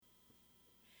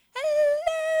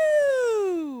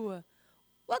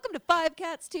Welcome to Five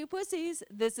Cats, Two Pussies.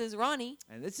 This is Ronnie.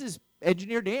 And this is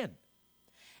Engineer Dan.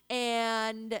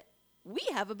 And we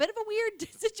have a bit of a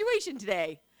weird situation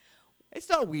today. It's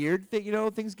not weird.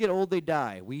 Things get old, they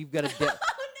die. We've got a Oh,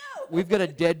 no. we've got a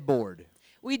dead board.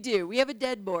 We do. We have a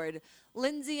dead board.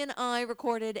 Lindsey and I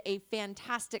recorded a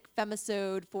fantastic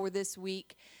Femmisode for this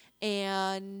week.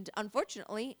 And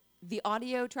unfortunately, the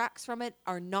audio tracks from it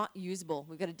are not usable.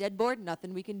 We've got a dead board,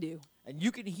 nothing we can do. And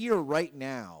you can hear right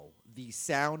now the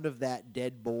sound of that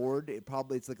dead board.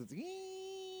 It's like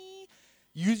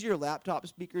use your laptop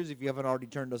speakers if you haven't already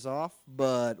turned us off.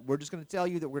 But we're just going to tell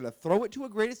you that we're going to throw it to a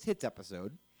greatest hits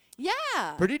episode.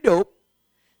 Yeah. Pretty dope.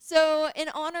 So in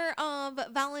honor of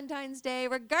Valentine's Day,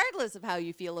 regardless of how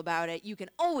you feel about it, you can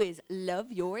always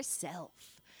love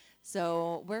yourself.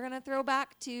 So we're going to throw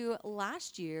back to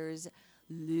last year's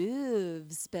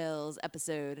Love Spells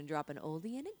episode and drop an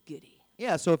oldie and a goodie.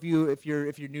 Yeah, so if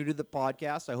you're new to the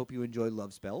podcast, I hope you enjoy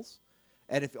Love Spells.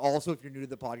 And if you're new to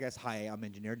the podcast, hi, I'm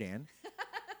Engineer Dan.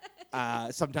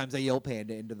 Sometimes I yell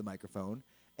PANDA into the microphone.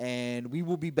 And we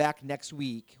will be back next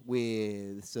week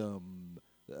with some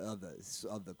of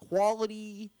the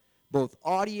quality, both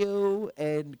audio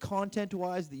and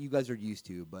content-wise, that you guys are used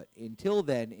to. But until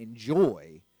then,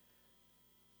 enjoy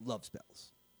Love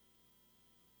Spells.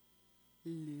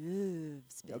 Love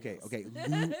Spells. Okay.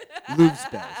 Love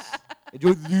Spells.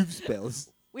 Enjoy the Love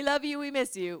Spells. We love you. We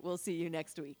miss you. We'll see you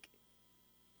next week.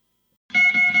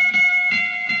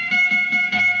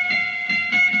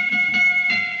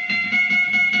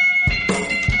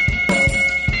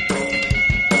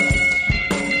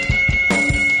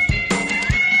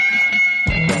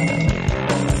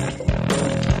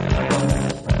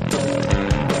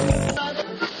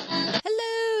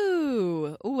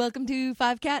 Welcome to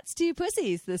Five Cats, Two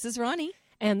Pussies. This is Ronnie.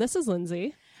 And this is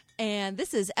Lindsay. And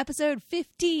this is episode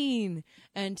 15.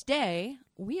 And today,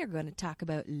 we are going to talk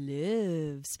about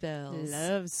love spells.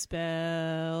 Love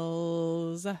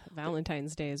spells.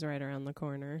 Valentine's Day is right around the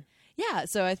corner. Yeah,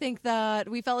 so I think that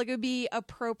we felt like it would be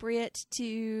appropriate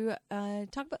to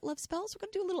talk about love spells. We're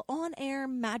going to do a little on-air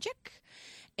magic.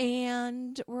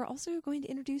 And we're also going to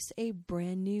introduce a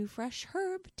brand new fresh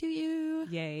herb to you.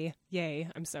 Yay.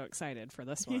 I'm so excited for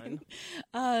this one.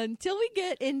 Until we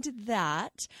get into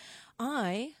that,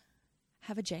 I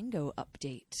have a Django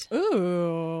update.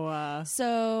 Ooh.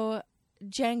 So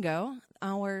Django,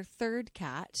 our third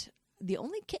cat, the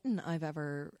only kitten I've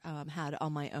ever had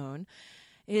on my own,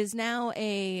 is now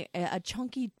a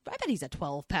chunky, I bet he's a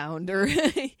 12-pounder.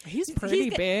 He's pretty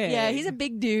big. Yeah, he's a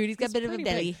big dude. He's got a bit of a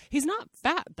belly. Big. He's not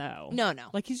fat, though. No.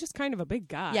 Like, he's just kind of a big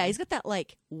guy. Yeah, he's got that,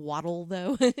 waddle,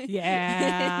 though.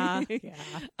 Yeah.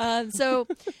 So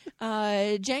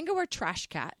Django, our trash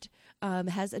cat,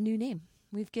 has a new name.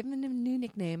 We've given him a new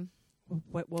nickname.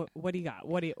 What do you got?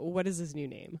 What is his new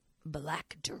name?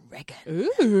 Black Dragon.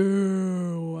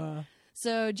 Ooh.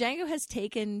 So Django has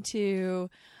taken to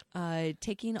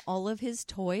taking all of his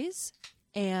toys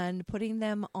and putting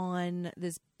them on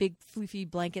this big floofy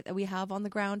blanket that we have on the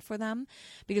ground for them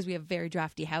because we have a very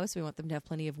drafty house. We want them to have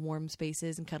plenty of warm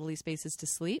spaces and cuddly spaces to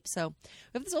sleep. So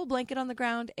we have this old blanket on the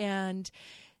ground, and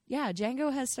yeah,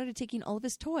 Django has started taking all of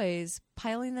his toys,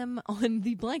 piling them on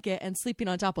the blanket and sleeping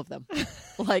on top of them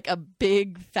like a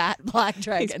big fat black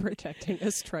dragon. He's protecting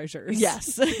his treasures.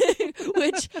 Yes.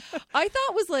 Which I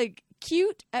thought was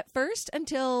cute at first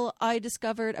until I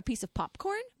discovered a piece of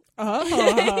popcorn.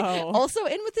 Oh. Also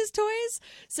in with his toys.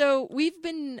 So we've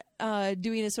been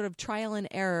doing a sort of trial and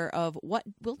error of what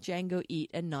will Django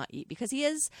eat and not eat, because he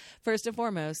is, first and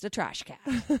foremost, a trash cat.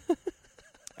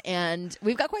 And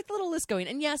we've got quite the little list going.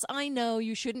 And yes, I know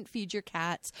you shouldn't feed your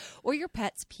cats or your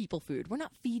pets people food. We're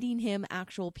not feeding him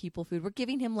actual people food. We're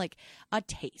giving him a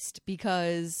taste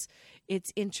because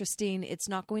it's interesting. It's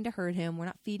not going to hurt him. We're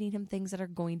not feeding him things that are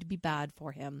going to be bad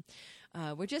for him.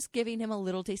 We're just giving him a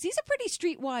little taste. He's a pretty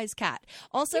streetwise cat.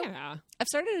 Also, yeah. I've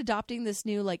started adopting this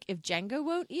new, if Django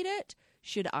won't eat it,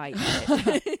 should I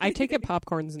eat it? I take it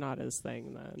popcorn's not his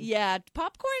thing then. Yeah,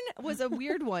 popcorn was a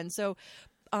weird one. So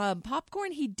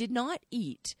popcorn he did not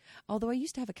eat, although I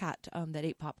used to have a cat that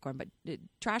ate popcorn, but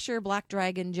Trasher Black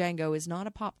Dragon Django is not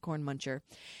a popcorn muncher.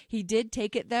 He did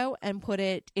take it, though, and put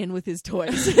it in with his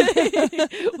toys,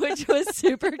 which was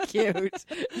super cute.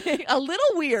 A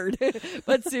little weird,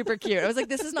 but super cute. I was like,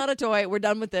 this is not a toy. We're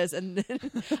done with this. And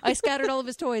then I scattered all of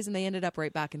his toys, and they ended up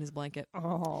right back in his blanket.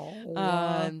 Oh.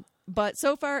 But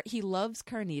so far, he loves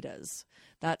carnitas.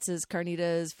 That's his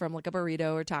carnitas from a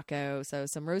burrito or taco. So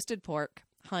some roasted pork,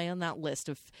 high on that list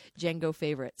of Django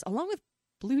favorites, along with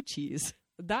blue cheese.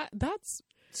 That's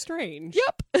strange.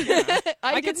 Yep.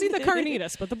 I could see the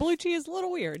carnitas, but the blue cheese is a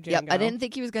little weird, Django. Yep, I didn't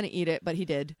think he was going to eat it, but he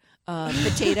did.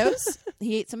 Potatoes.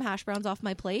 He ate some hash browns off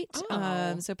my plate.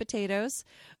 Oh. So potatoes.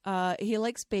 He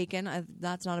likes bacon.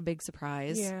 That's not a big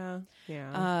surprise.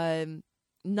 Yeah.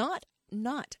 Not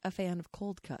a fan of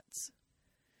cold cuts.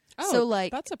 Oh, so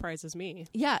like that surprises me.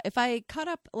 Yeah, if I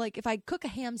cook a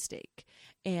ham steak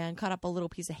and cut up a little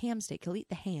piece of ham steak, he'll eat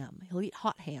the ham. He'll eat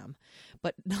hot ham,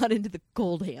 but not into the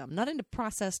cold ham, not into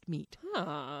processed meat.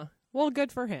 Huh. Well,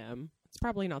 good for him. It's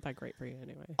probably not that great for you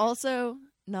anyway. Also,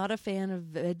 not a fan of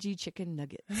veggie chicken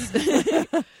nuggets.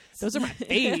 Those are my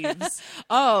faves.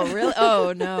 Oh, really?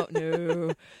 Oh,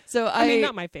 no. So I mean,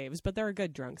 not my faves, but they're a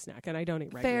good drunk snack, and I don't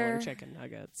eat regular chicken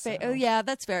nuggets. So. Oh, yeah,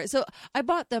 that's fair. So I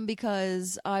bought them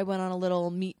because I went on a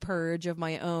little meat purge of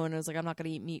my own. I was like, I'm not going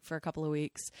to eat meat for a couple of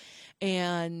weeks.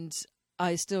 And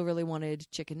I still really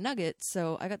wanted chicken nuggets,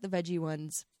 so I got the veggie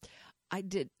ones. I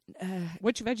did.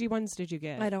 Which veggie ones did you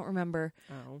get? I don't remember.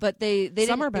 Oh. But they some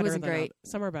didn't, are better it wasn't than great.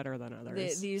 Some are better than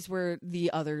others. These were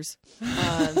the others.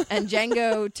 And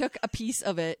Django took a piece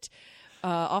of it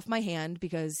off my hand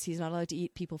because he's not allowed to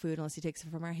eat people food unless he takes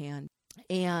it from our hand.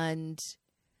 And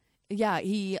yeah,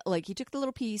 he took the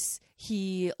little piece,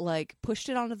 he pushed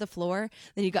it onto the floor,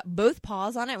 then he got both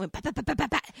paws on it and went pat, pat, pat, pat,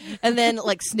 pat, pat, and then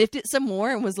sniffed it some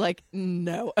more and was like,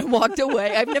 no, and walked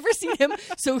away. I've never seen him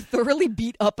so thoroughly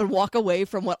beat up and walk away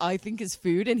from what I think is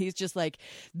food, and he's just like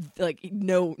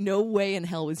no way in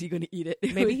hell was he going to eat it.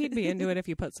 Maybe he'd be into it if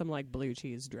you put some blue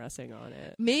cheese dressing on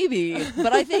it. Maybe,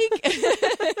 but I think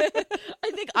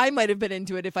I might have been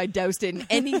into it if I doused it in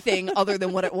anything other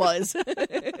than what it was.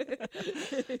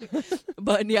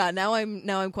 But yeah, now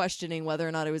I'm questioning whether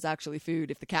or not it was actually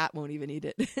food if the cat won't even eat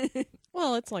it.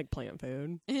 Well, it's like plant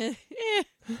food.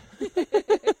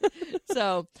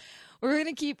 So we're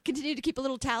going to continue to keep a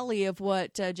little tally of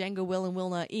what Django will and will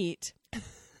not eat.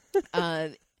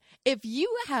 If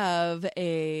you have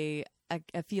a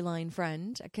feline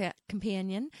friend, a cat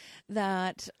companion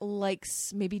that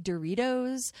likes maybe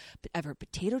Doritos, but I've heard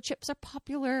potato chips are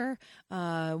popular,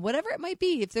 whatever it might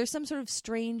be. If there's some sort of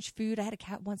strange food, I had a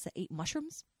cat once that ate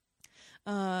mushrooms.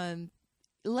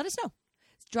 Let us know.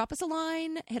 Drop us a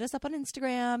line, hit us up on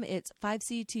Instagram. It's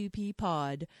 5C2P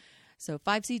pod. So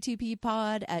 5C2P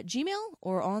pod at Gmail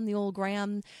or on the old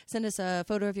gram. Send us a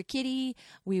photo of your kitty.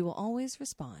 We will always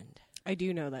respond. I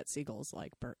do know that seagulls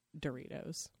like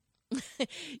Doritos.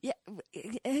 Yeah,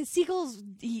 seagulls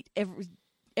eat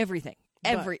everything.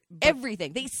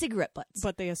 Everything. They eat cigarette butts.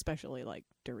 But they especially like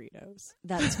Doritos.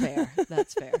 That's fair.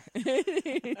 That's fair.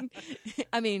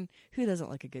 I mean, who doesn't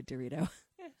like a good Dorito?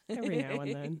 Every now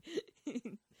and then.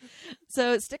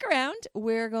 So stick around.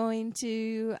 We're going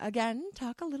to, again,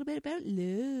 talk a little bit about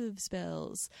love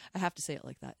spells. I have to say it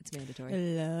like that. It's mandatory.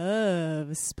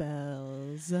 Love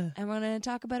spells. And we're going to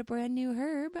talk about a brand new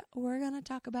herb. We're going to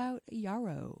talk about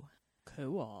yarrow.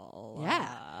 Cool.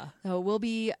 Yeah. So we'll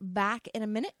be back in a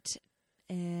minute.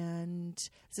 And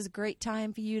this is a great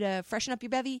time for you to freshen up your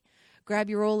bevy, grab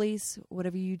your rollies,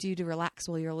 whatever you do to relax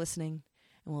while you're listening.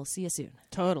 And we'll see you soon.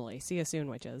 Totally. See you soon,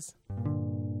 witches.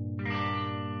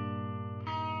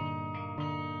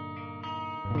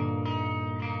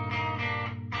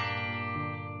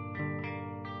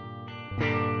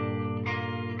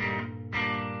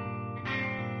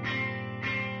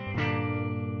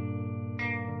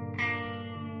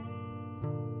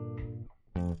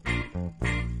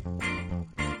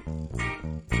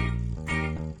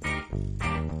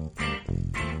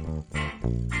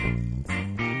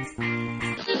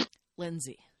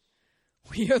 Lindsay,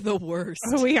 we are the worst.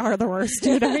 We are the worst,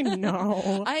 dude. I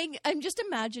know. I'm just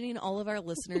imagining all of our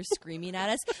listeners screaming at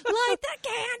us, light the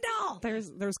candle!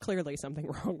 There's clearly something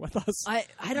wrong with us.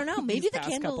 I don't know. Maybe the past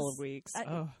candles. couple of weeks.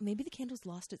 Maybe the candle's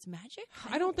lost its magic.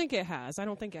 I don't think it has.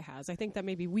 I think that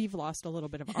maybe we've lost a little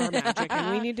bit of our magic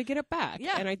and we need to get it back.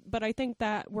 Yeah. But I think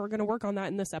that we're going to work on that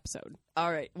in this episode.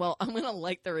 All right. Well, I'm going to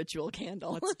light the ritual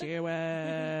candle. Let's do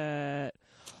it.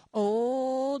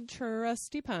 Old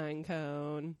trusty pine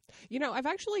cone. You know, I've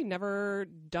actually never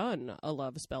done a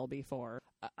love spell before.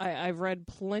 I've read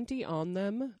plenty on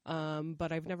them,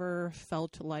 but I've never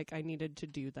felt like I needed to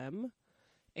do them.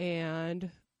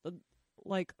 And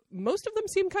most of them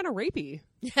seem kind of rapey.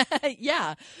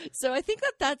 Yeah. So I think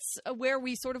that's where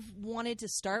we sort of wanted to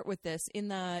start with this, in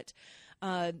that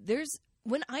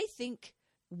when I think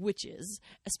witches,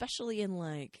 especially in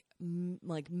like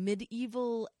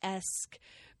medieval-esque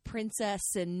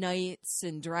princess and knights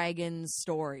and dragons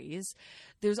stories,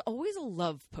 there's always a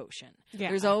love potion. Yeah.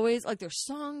 There's always like there's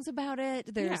songs about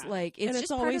it. There's like it's and just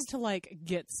it's always to like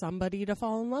get somebody to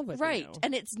fall in love with right. you.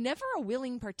 And it's never a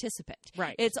willing participant.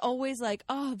 Right. It's always like,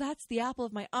 oh, that's the apple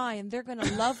of my eye, and they're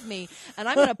gonna love me, and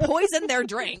I'm gonna poison their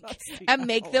drink and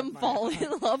make them fall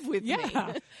in love with me.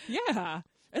 Yeah.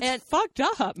 It's fucked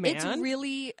up, man.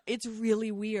 It's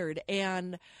really weird.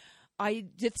 And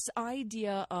this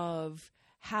idea of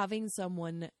having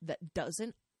someone that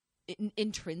doesn't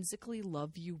intrinsically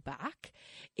love you back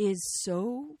is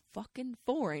so fucking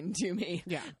foreign to me.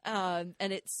 Yeah. And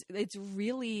it's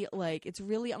really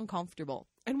uncomfortable.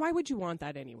 And why would you want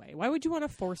that anyway? Why would you want to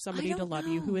force somebody to love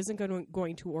you who isn't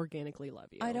going to organically love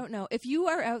you? I don't know. If you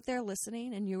are out there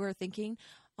listening and you are thinking,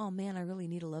 oh man, I really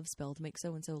need a love spell to make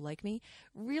so-and-so like me,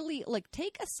 really like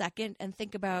take a second and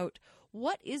think about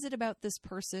what is it about this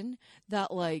person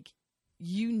that like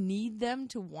you need them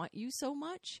to want you so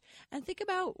much, and think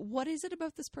about what is it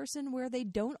about this person where they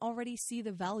don't already see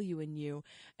the value in you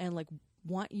and like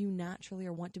want you naturally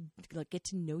or want to like get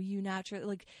to know you naturally.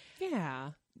 Like,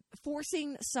 yeah,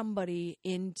 forcing somebody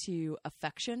into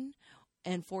affection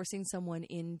and forcing someone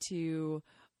into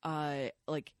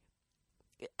like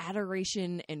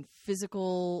adoration and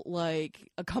physical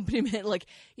like accompaniment, like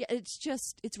it's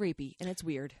rapey and it's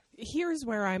weird. Here's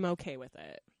where I'm okay with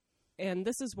it. And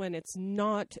this is when it's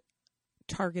not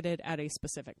targeted at a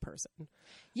specific person.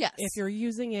 Yes. If you're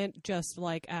using it just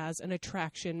like as an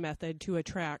attraction method to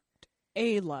attract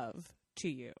a love to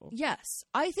you. Yes.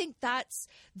 I think that's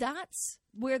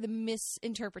where the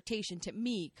misinterpretation to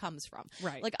me comes from.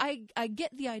 Right. Like I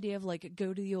get the idea of like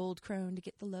go to the old crone to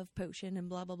get the love potion and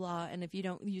blah, blah, blah. And if you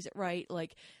don't use it right,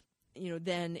 like,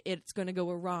 then it's going to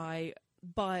go awry.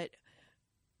 But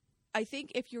I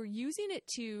think if you're using it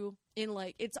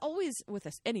it's always with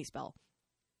any spell,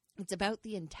 it's about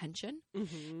the intention,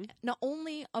 not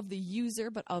only of the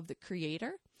user, but of the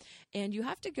creator. And you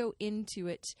have to go into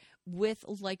it with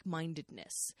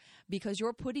like-mindedness because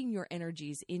you're putting your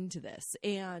energies into this.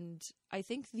 And I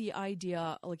think the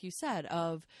idea, like you said,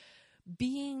 of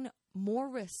being more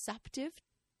receptive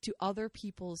to other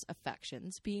people's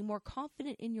affections, being more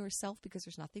confident in yourself, because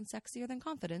there's nothing sexier than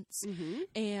confidence,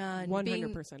 and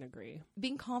 100% agree.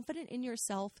 Being confident in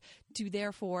yourself to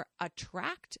therefore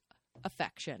attract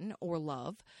affection or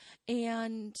love,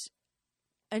 and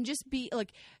just be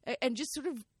like, and just sort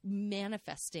of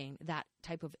manifesting that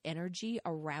type of energy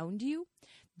around you.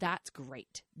 That's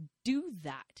great. Do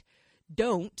that.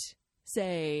 Don't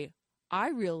say, I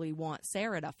really want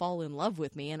Sarah to fall in love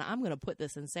with me, and I'm going to put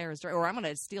this in Sarah's dress, or I'm going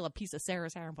to steal a piece of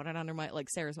Sarah's hair and put it under my, like,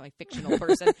 Sarah's my fictional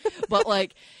person. But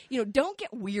like, don't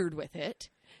get weird with it.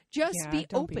 Just be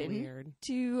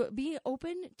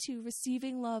open to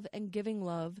receiving love and giving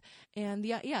love. And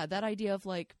that idea of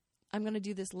like, I'm going to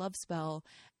do this love spell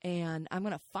and I'm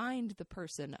going to find the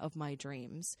person of my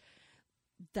dreams.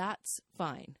 That's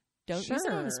fine. Don't use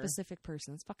it on a specific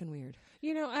person. It's fucking weird.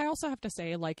 I also have to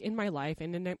say, like, in my life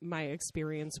and in my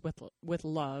experience with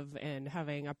love and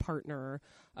having a partner,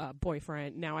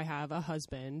 boyfriend, now I have a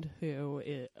husband who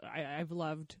I've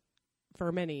loved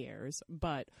for many years.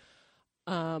 But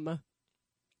I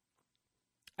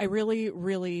really,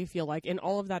 really feel like in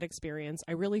all of that experience,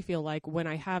 I really feel like when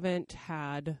I haven't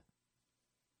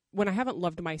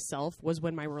loved myself was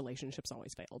when my relationships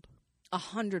always failed.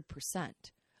 100%.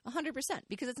 100%,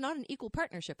 because it's not an equal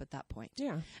partnership at that point.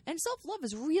 Yeah. And self-love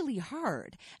is really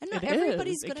hard. And not it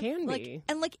everybody's is. going to be.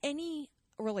 And like any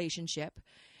relationship,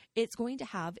 it's going to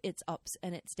have its ups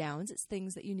and its downs. It's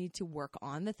things that you need to work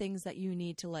on, the things that you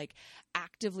need to like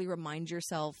actively remind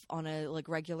yourself on a like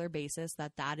regular basis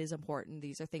that is important.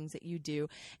 These are things that you do,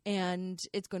 and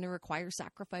it's going to require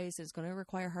sacrifice. It's going to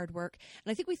require hard work. And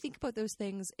I think we think about those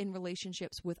things in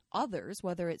relationships with others,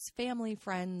 whether it's family,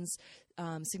 friends,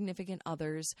 significant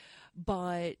others,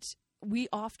 but we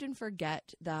often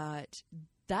forget that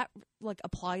like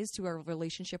applies to our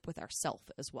relationship with ourselves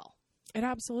as well. It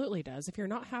absolutely does. If you're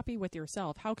not happy with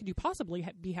yourself, how could you possibly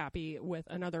be happy with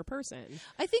another person?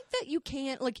 I think that you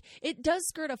can't, like, it does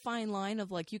skirt a fine line of,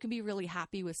 like, you can be really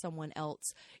happy with someone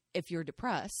else if you're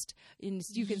depressed. And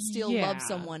you can still love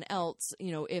someone else,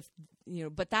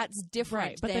 but that's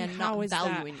different than not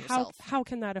valuing yourself. How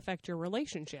can that affect your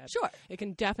relationship? Sure. It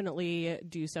can definitely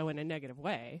do so in a negative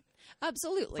way.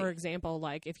 Absolutely. For example,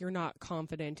 like, if you're not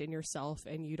confident in yourself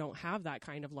and you don't have that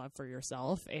kind of love for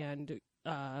yourself, and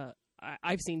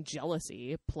I've seen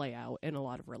jealousy play out in a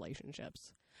lot of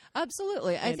relationships.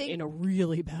 Absolutely. I think in a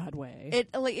really bad way.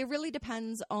 it really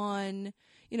depends on,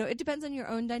 it depends on your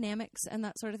own dynamics and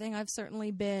that sort of thing. I've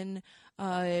certainly been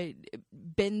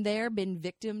there, been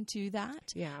victim to that.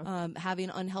 Yeah.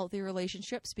 Having unhealthy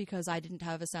relationships because I didn't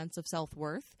have a sense of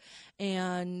self-worth.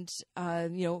 And,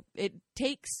 it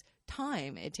takes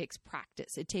time, it takes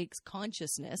practice, it takes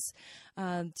consciousness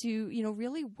to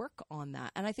really work on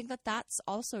that. And I think that that's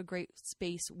also a great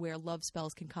space where love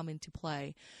spells can come into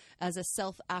play as a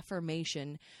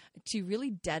self-affirmation, to really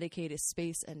dedicate a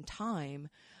space and time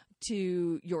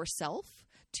to yourself,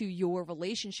 to your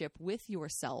relationship with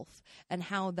yourself, and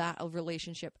how that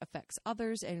relationship affects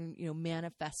others, and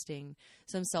manifesting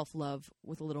some self-love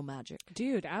with a little magic.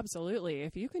 Dude, absolutely.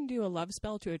 If you can do a love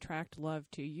spell to attract love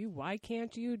to you, why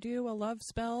can't you do a love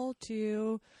spell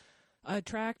to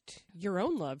attract your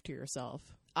own love to yourself?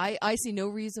 I see no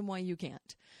reason why you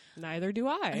can't. Neither do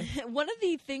I. One of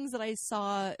the things that I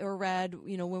saw or read,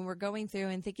 when we're going through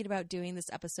and thinking about doing this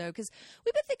episode, because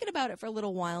we've been thinking about it for a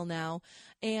little while now,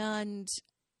 and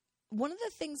one of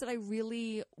the things that I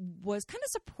really was kind of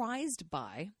surprised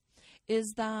by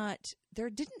is that there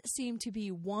didn't seem to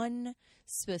be one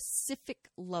specific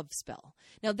love spell.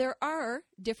 Now, there are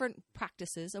different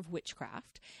practices of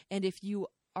witchcraft, and if you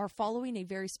are following a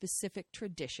very specific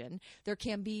tradition, there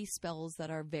can be spells that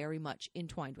are very much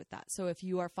entwined with that. So if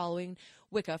you are following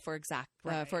Wicca, for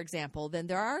example, then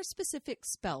there are specific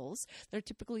spells that are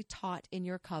typically taught in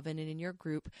your coven and in your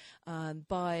group,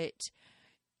 but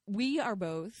we are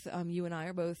both, you and I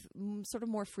are both sort of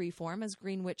more freeform. As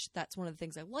Green Witch, that's one of the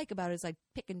things I like about it, is I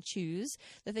pick and choose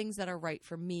the things that are right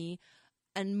for me,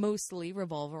 and mostly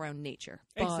revolve around nature.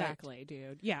 Exactly,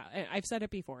 dude. Yeah, I've said it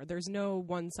before. There's no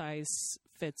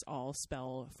one-size-fits-all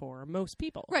spell for most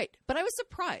people. Right, but I was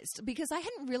surprised because I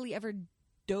hadn't really ever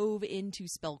dove into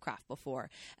spellcraft before.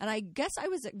 And I guess I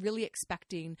was really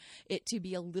expecting it to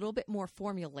be a little bit more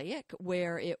formulaic,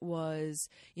 where it was,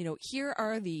 here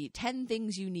are the 10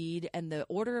 things you need and the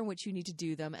order in which you need to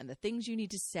do them and the things you need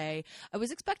to say. I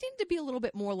was expecting it to be a little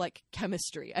bit more like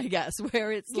chemistry, I guess,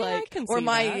 where it's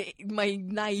my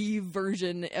naive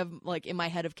version of in my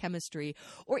head of chemistry,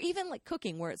 or even like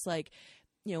cooking, where it's like,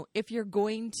 if you're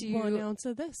going to 1 ounce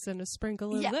of this and a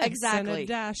sprinkle of this, exactly, and a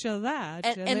dash of that,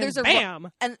 and there's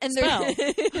bam, and there's and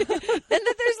that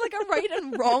there's like a right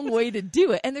and wrong way to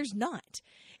do it, and there's not.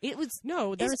 There's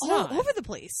not. All over the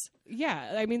place.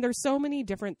 Yeah, I mean, there's so many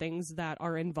different things that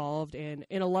are involved in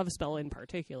a love spell in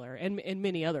particular, and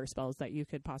many other spells that you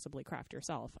could possibly craft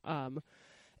yourself.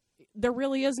 There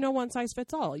really is no one size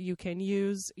fits all. You can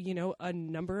use, a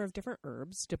number of different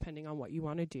herbs depending on what you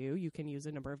want to do. You can use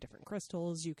a number of different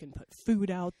crystals. You can put food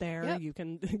out there. Yep.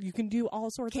 You can do all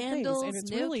sorts of things, and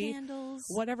it's really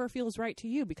whatever feels right to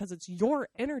you, because it's your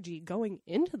energy going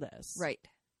into this. Right.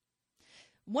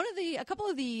 A couple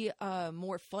of the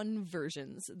more fun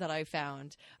versions that I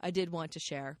found, I did want to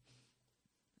share.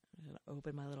 I'm going to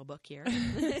open my little book here.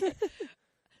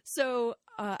 So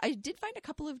I did find a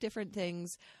couple of different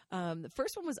things. The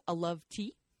first one was a love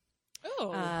tea.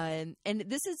 Oh. And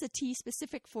this is a tea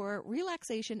specific for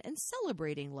relaxation and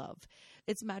celebrating love.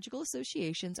 Its magical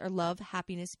associations are love,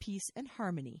 happiness, peace, and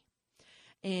harmony.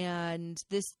 And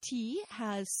this tea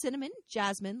has cinnamon,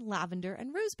 jasmine, lavender,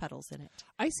 and rose petals in it.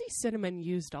 I see cinnamon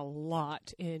used a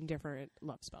lot in different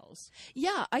love spells.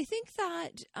 Yeah, I think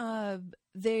that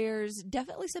there's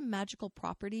definitely some magical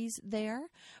properties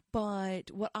there. But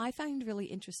what I find really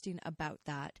interesting about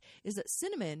that is that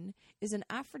cinnamon is an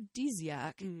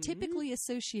aphrodisiac typically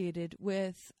associated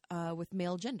with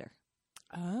male gender.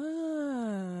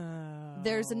 Oh.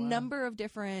 There's a number of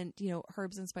different,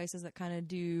 herbs and spices that kind of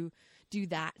do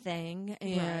that thing,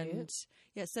 and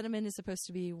cinnamon is supposed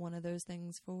to be one of those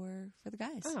things for the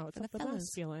guys. Oh, it's for up the the fellas.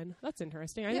 masculine. That's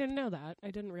interesting. I didn't know that.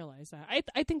 I didn't realize that.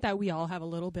 I think that we all have a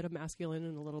little bit of masculine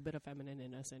and a little bit of feminine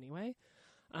in us anyway.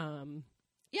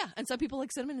 Yeah, and some people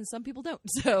like cinnamon and some people don't.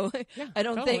 So yeah, I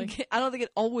don't totally. think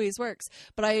it always works.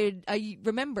 But I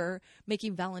remember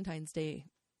making Valentine's Day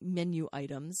menu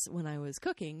items when I was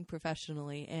cooking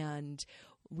professionally, and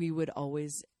we would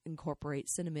always incorporate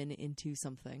cinnamon into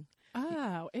something.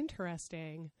 Oh,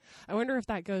 interesting. I wonder if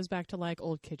that goes back to like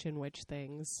old kitchen witch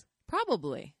things.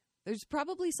 Probably. There's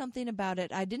probably something about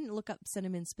it. I didn't look up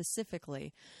cinnamon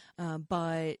specifically,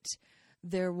 but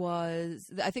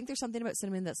I think there's something about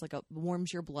cinnamon that's like a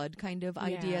warms your blood kind of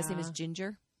idea, same as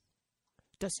ginger.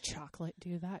 Does chocolate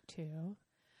do that too?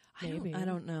 Maybe. I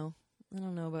don't know. I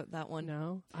don't know about that one.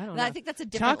 No, I don't know. I think that's a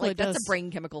different, that's a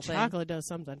brain chemical thing. Chocolate does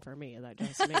something for me that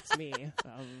just makes me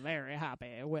very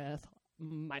happy with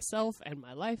myself and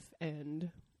my life and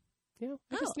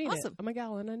I just need awesome. it. I'm a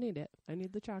gal and I need it. I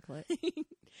need the chocolate.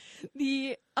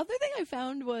 The other thing I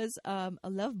found was a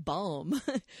love balm.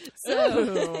 Ooh.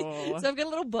 So I've got a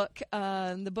little book.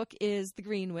 The book is The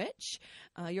Green Witch,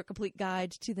 Your Complete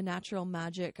Guide to the Natural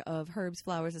Magic of Herbs,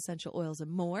 Flowers, Essential Oils,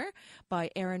 and More by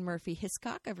Erin Murphy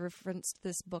Hiscock. I've referenced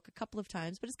this book a couple of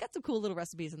times, but it's got some cool little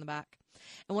recipes in the back.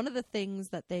 And one of the things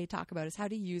that they talk about is how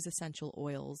to use essential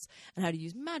oils and how to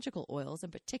use magical oils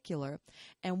in particular.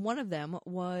 And one of them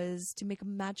was to make a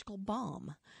magical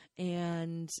balm.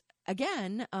 And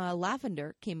again,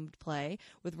 lavender came into play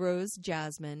with rose,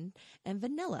 jasmine, and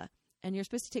vanilla. And you're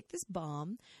supposed to take this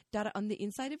balm, dot it on the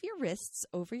inside of your wrists,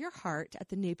 over your heart, at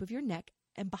the nape of your neck,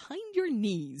 and behind your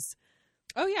knees.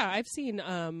 Oh yeah, I've seen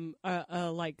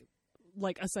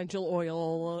like essential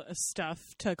oil stuff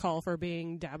to call for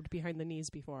being dabbed behind the knees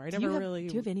before. Do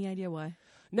you have any idea why?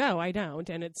 No, I don't,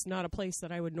 and it's not a place that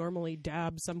I would normally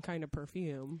dab some kind of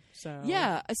perfume. So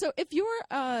yeah, so if you're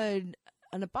an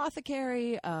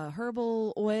apothecary, a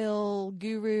herbal oil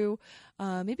guru,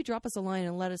 maybe drop us a line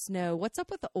and let us know what's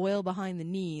up with the oil behind the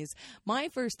knees. My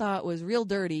first thought was real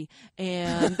dirty,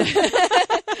 and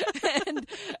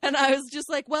and I was just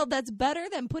like, well, that's better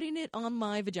than putting it on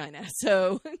my vagina.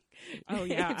 So, oh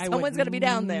yeah, someone's going to be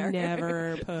down there.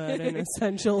 Never put an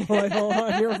essential oil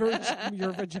on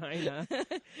your vagina.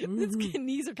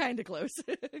 Knees are kind of close.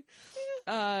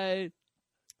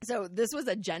 So this was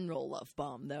a general love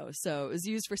balm, though. So it was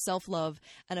used for self-love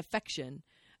and affection,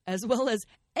 as well as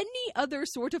any other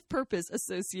sort of purpose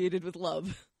associated with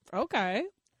love. Okay.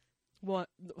 What?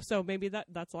 So maybe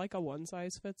that's like a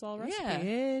one-size-fits-all recipe. Yeah.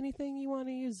 Anything you want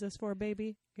to use this for,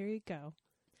 baby, here you go.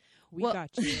 We got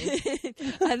you.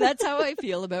 And that's how I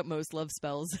feel about most love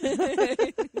spells.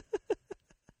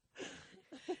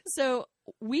 So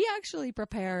we actually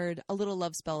prepared a little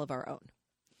love spell of our own.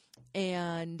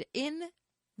 And in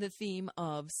the theme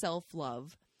of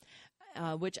self-love,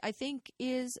 which I think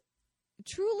is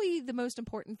truly the most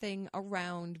important thing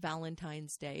around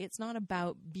Valentine's Day. It's not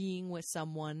about being with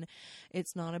someone.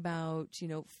 It's not about,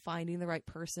 finding the right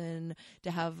person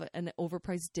to have an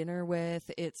overpriced dinner with.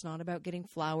 It's not about getting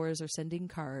flowers or sending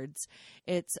cards.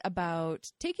 It's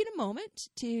about taking a moment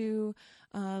to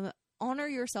honor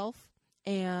yourself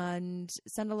and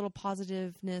send a little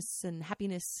positiveness and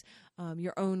happiness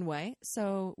your own way.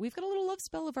 So we've got a little love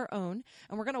spell of our own,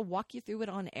 and we're going to walk you through it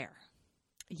on air.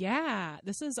 Yeah,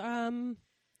 this is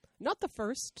not the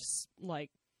first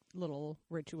little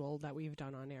ritual that we've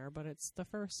done on air, but it's the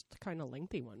first kind of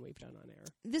lengthy one we've done on air.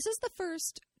 This is the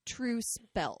first true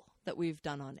spell that we've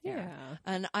done on air. Yeah.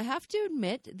 And I have to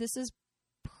admit, this is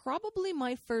probably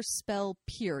my first spell,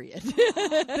 period.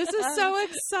 This is so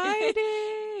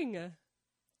exciting.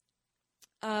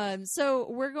 So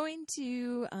we're going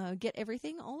to get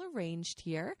everything all arranged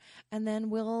here, and then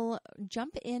we'll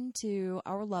jump into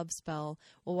our love spell.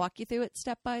 We'll walk you through it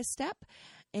step by step.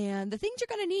 And the things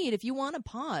you're going to need, if you want to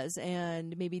pause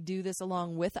and maybe do this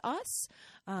along with us,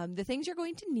 the things you're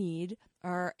going to need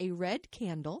are a red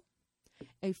candle,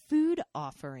 a food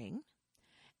offering,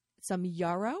 some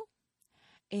yarrow,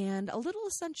 and a little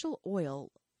essential oil.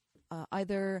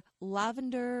 Either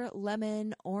lavender,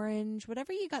 lemon, orange,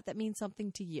 whatever you got that means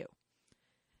something to you.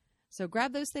 So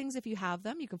grab those things if you have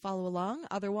them. You can follow along.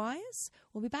 Otherwise,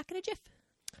 we'll be back in a jiff.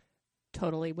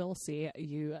 Totally. We'll see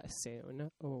you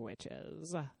soon,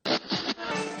 witches.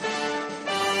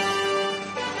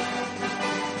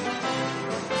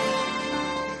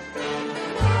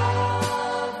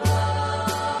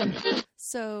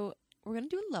 So we're going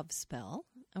to do a love spell,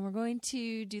 and we're going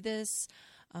to do this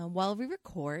while we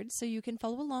record, so you can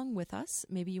follow along with us.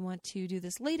 Maybe you want to do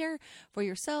this later for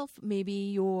yourself. Maybe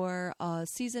you're a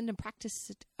seasoned and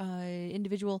practiced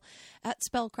individual at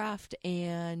spellcraft,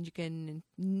 and you can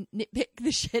nitpick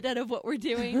the shit out of what we're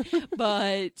doing.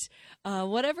 But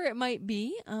whatever it might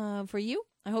be for you,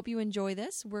 I hope you enjoy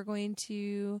this. We're going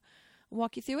to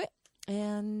walk you through it.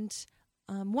 And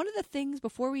one of the things,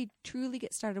 before we truly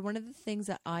get started, one of the things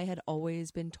that I had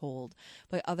always been told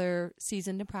by other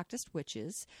seasoned and practiced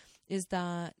witches is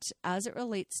that as it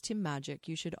relates to magic,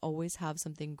 you should always have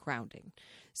something grounding.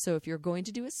 So if you're going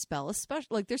to do a spell,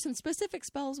 especially there's some specific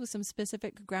spells with some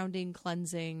specific grounding,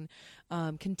 cleansing,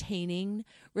 containing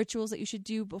rituals that you should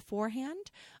do beforehand.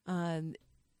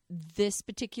 This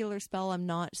particular spell, I'm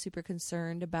not super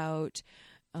concerned about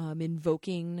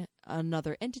invoking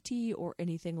another entity or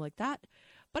anything like that,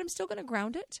 but I'm still going to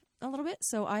ground it a little bit.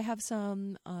 So I have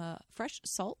some fresh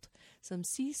salt, some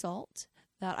sea salt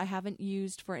that I haven't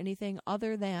used for anything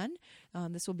other than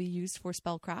this will be used for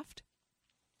spellcraft.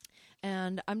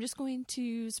 And I'm just going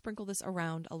to sprinkle this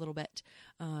around a little bit.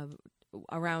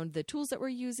 around the tools that we're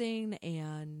using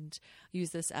and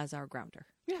use this as our grounder.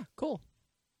 Yeah, cool.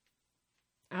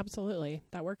 Absolutely.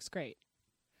 That works great.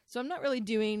 So I'm not really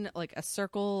doing like a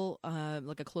circle,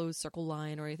 like a closed circle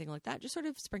line or anything like that, just sort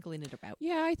of sprinkling it about.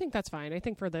 Yeah, I think that's fine. I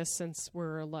think for this, since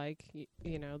we're like,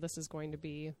 this is going to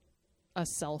be a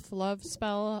self-love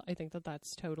spell, I think that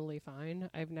that's totally fine.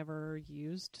 I've never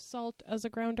used salt as a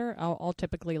grounder. I'll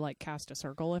typically like cast a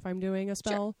circle if I'm doing a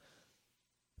spell. Sure.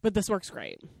 But this works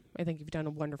great. I think you've done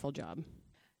a wonderful job.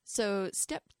 So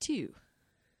step 2.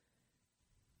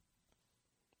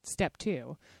 Step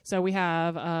 2. So we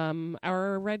have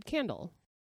our red candle.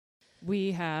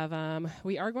 We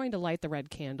are going to light the red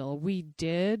candle. We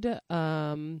did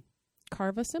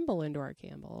carve a symbol into our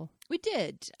candle. We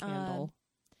did. Candle.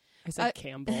 I said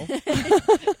Campbell.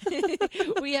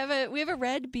 We have a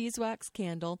red beeswax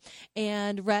candle,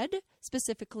 and red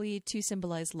specifically to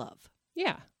symbolize love.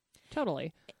 Yeah,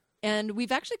 totally. And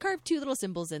we've actually carved 2 little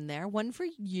symbols in there. One for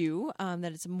you,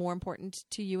 that is more important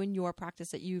to you in your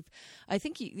practice that I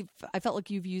felt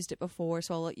like you've used it before,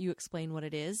 so I'll let you explain what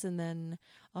it is, and then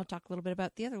I'll talk a little bit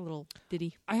about the other little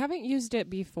ditty. I haven't used it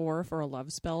before for a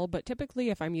love spell, but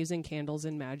typically if I'm using candles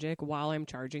in magic, while I'm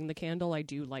charging the candle, I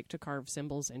do like to carve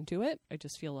symbols into it. I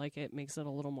just feel like it makes it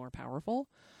a little more powerful.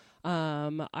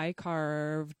 I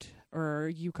carved, or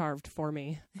you carved for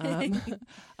me, an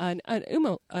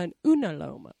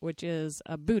unalome, which is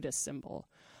a Buddhist symbol.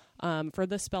 For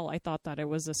this spell, I thought that it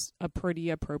was a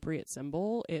pretty appropriate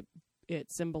symbol.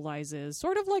 It symbolizes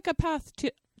sort of like a path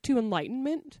to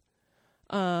enlightenment.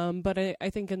 But I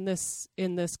think in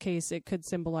this case, it could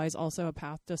symbolize also a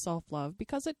path to self-love,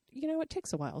 because it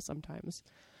takes a while sometimes.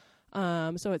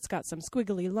 So it's got some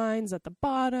squiggly lines at the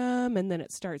bottom, and then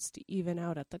it starts to even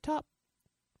out at the top,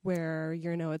 where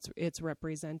it's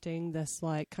representing this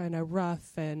like kind of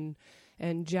rough and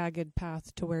jagged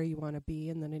path to where you want to be,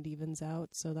 and then it evens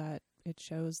out so that it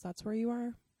shows that's where you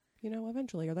are,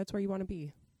 eventually, or that's where you want to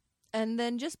be. And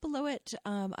then just below it,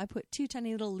 I put 2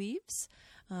 tiny little leaves,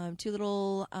 2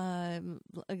 little,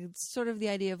 sort of the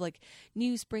idea of like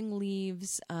new spring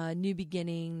leaves, new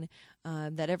beginning,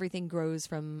 that everything grows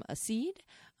from a seed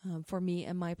for me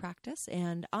and my practice.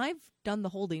 And I've done the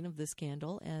holding of this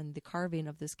candle and the carving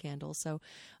of this candle. So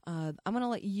I'm going to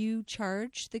let you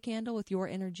charge the candle with your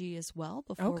energy as well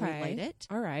before we light it.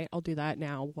 All right, I'll do that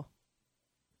now.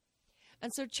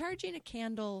 And so charging a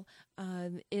candle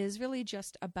is really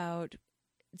just about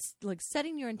like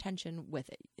setting your intention with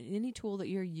it. Any tool that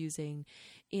you're using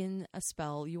in a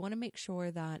spell, you want to make sure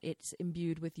that it's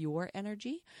imbued with your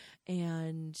energy.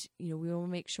 And, we want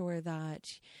to make sure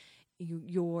that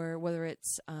you're, whether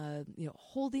it's,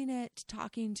 holding it,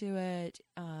 talking to it,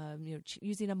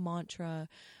 using a mantra,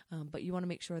 but you want to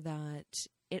make sure that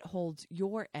it holds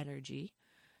your energy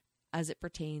as it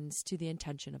pertains to the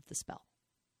intention of the spell.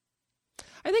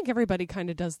 I think everybody kind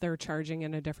of does their charging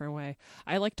in a different way.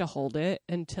 I like to hold it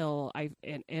until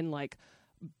and like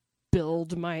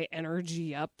build my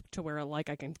energy up to where like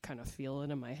I can kind of feel it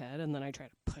in my head, and then I try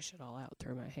to push it all out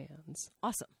through my hands.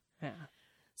 Awesome. Yeah.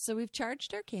 So we've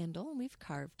charged our candle and we've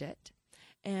carved it,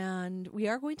 and we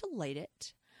are going to light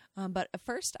it. But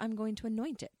first, I'm going to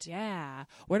anoint it. Yeah.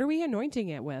 What are we anointing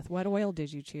it with? What oil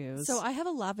did you choose? So I have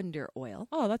a lavender oil.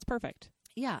 Oh, that's perfect.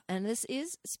 Yeah, and this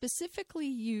is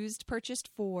specifically purchased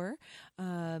for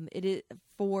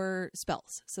for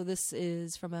spells. So this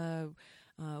is from a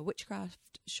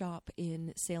witchcraft shop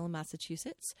in Salem,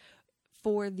 Massachusetts,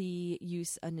 for the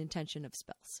use and intention of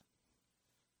spells.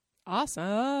 Awesome.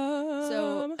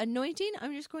 So anointing,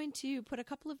 I'm just going to put a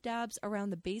couple of dabs around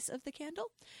the base of the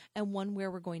candle and one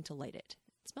where we're going to light it.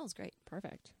 It smells great.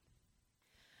 Perfect.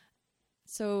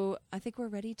 So I think we're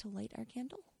ready to light our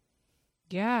candle.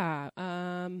 Yeah.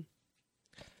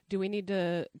 Do we need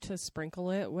to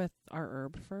sprinkle it with our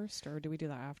herb first, or do we do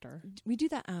that after? We do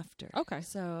that after. Okay.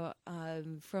 So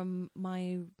from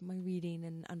my reading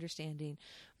and understanding,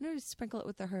 I'm going to sprinkle it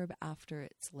with the herb after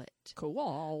it's lit. Cool.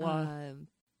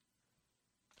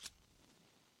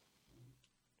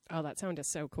 Oh, that sound is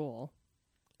so cool.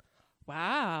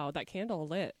 Wow, that candle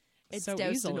lit It's so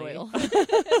doused easily. in oil.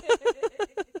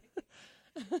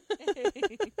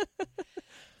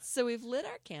 So we've lit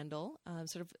our candle,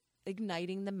 sort of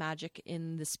igniting the magic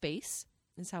in the space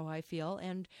is how I feel.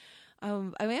 And I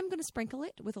am going to sprinkle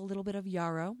it with a little bit of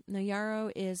yarrow. Now,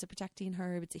 yarrow is a protecting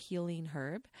herb. It's a healing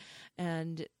herb.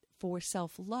 And for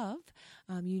self-love,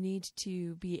 you need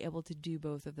to be able to do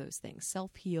both of those things.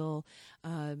 Self-heal,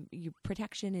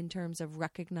 protection in terms of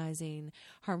recognizing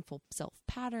harmful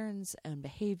self-patterns and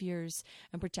behaviors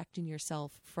and protecting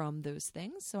yourself from those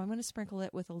things. So I'm going to sprinkle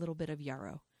it with a little bit of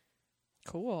yarrow.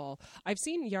 Cool. I've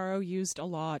seen yarrow used a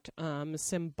lot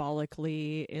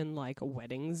symbolically in like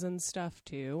weddings and stuff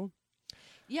too.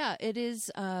 Yeah, it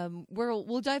is.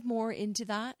 We'll dive more into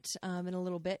that in a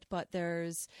little bit, but there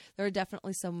are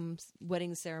definitely some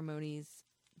wedding ceremonies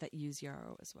that use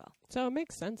yarrow as well. So it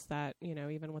makes sense that,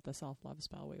 even with the self-love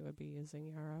spell, we would be using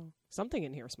yarrow. Something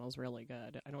in here smells really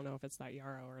good. I don't know if it's that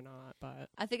yarrow or not, but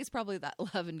I think it's probably that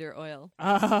lavender oil.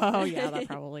 oh yeah, that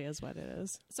probably is what it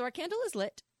is. So our candle is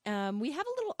lit. We have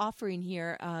a little offering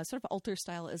here, sort of altar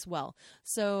style as well.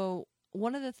 So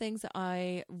one of the things that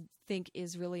I think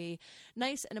is really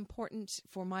nice and important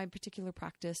for my particular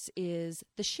practice is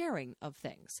the sharing of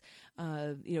things.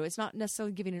 It's not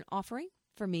necessarily giving an offering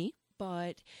for me,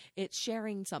 but it's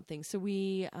sharing something. So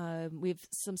we have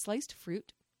some sliced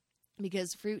fruit,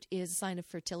 because fruit is a sign of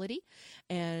fertility,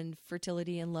 and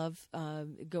fertility and love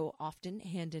go often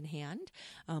hand in hand.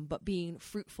 But being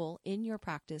fruitful in your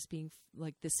practice, being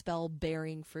like the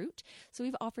spell-bearing fruit. So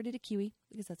we've offered it a kiwi,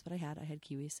 because that's what I had. I had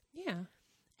kiwis. Yeah.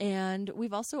 And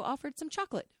we've also offered some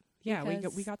chocolate. Yeah,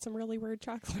 we got some really weird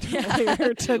chocolate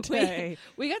earlier today.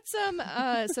 We got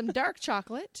some dark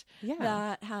chocolate Yeah.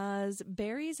 that has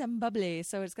berries and bubbly.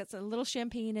 So it's got a little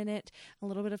champagne in it, a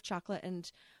little bit of chocolate,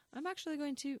 and I'm actually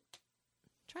going to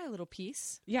try a little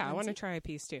piece. Yeah, I want to try a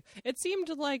piece too. It seemed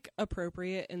like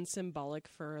appropriate and symbolic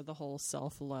for the whole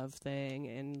self-love thing,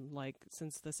 and like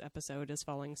since this episode is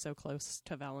falling so close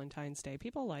to Valentine's Day,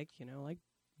 people like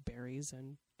berries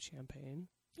and champagne.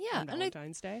 Yeah, on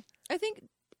Valentine's Day. I think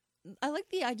I like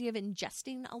the idea of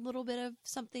ingesting a little bit of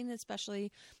something,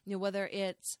 especially whether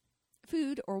it's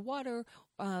food or water,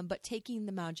 but taking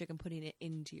the magic and putting it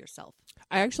into yourself.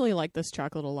 I actually like this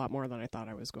chocolate a lot more than I thought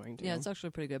I was going to. Yeah, it's actually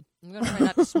pretty good. I'm going to try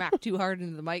not to smack too hard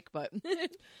into the mic, but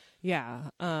yeah.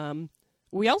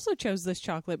 We also chose this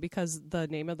chocolate because the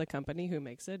name of the company who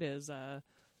makes it is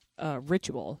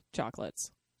Ritual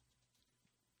Chocolates.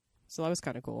 So that was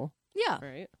kind of cool. Yeah.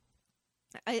 Right?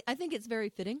 I think it's very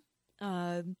fitting.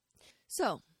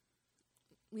 So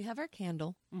we have our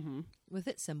candle with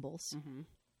its symbols,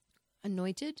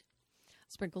 anointed,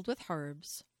 sprinkled with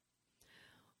herbs.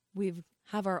 We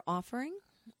have our offering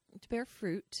to bear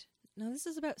fruit. Now this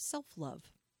is about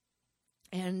self-love.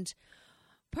 And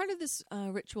part of this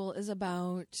ritual is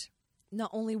about not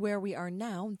only where we are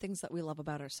now and things that we love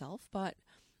about ourselves, but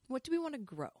what do we want to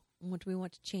grow? What do we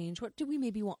want to change? What do we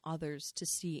maybe want others to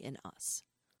see in us?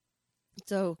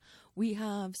 So we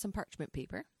have some parchment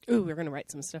paper. Ooh, we're going to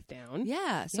write some stuff down.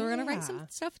 Yeah. So we're going to write Yeah. some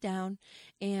stuff down,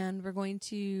 and we're going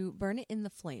to burn it in the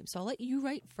flame. So I'll let you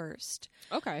write first,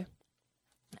 Okay.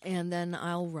 and then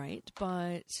I'll write.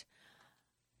 But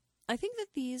I think that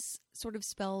these sort of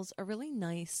spells are really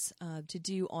nice to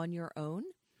do on your own,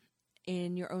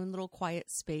 in your own little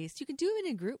quiet space. You can do it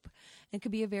in a group. It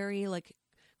could be a very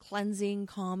cleansing,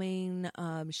 calming,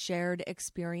 shared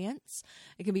experience.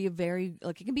 It can be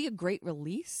it can be a great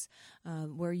release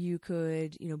where you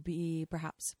could, be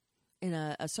perhaps in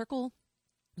a circle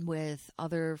with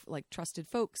other trusted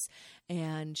folks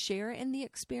and share in the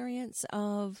experience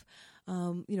of,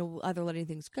 either letting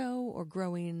things go or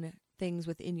growing things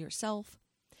within yourself.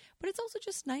 But it's also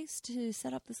just nice to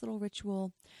set up this little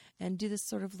ritual and do this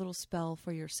sort of little spell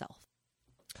for yourself.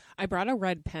 I brought a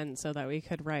red pen so that we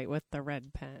could write with the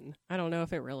red pen. I don't know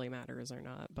if it really matters or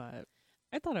not, but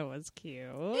I thought it was cute.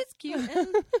 It's cute, and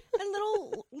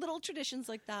little traditions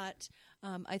like that,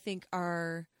 I think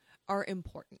are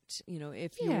important.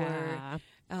 If you're,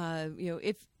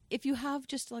 if you have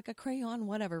just a crayon,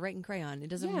 whatever, write in crayon, it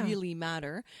doesn't really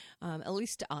matter, at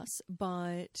least to us.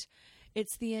 But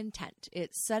it's the intent.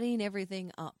 It's setting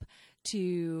everything up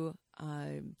to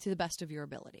the best of your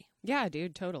ability. Yeah,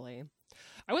 dude, totally.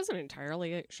 I wasn't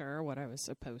entirely sure what I was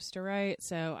supposed to write,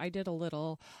 so I did a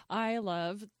little, I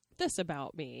love this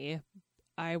about me.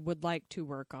 I would like to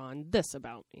work on this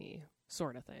about me,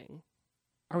 sort of thing.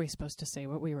 Are we supposed to say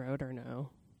what we wrote or no?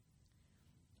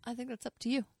 I think that's up to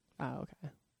you. Oh,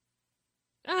 okay.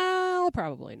 I'll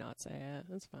probably not say it.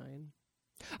 That's fine.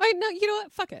 No, you know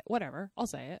what? Fuck it. Whatever. I'll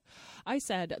say it. I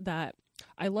said that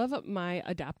I love my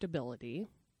adaptability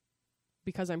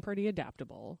because I'm pretty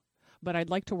adaptable. But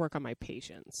I'd like to work on my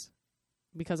patience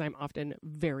because I'm often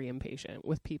very impatient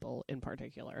with people in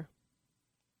particular.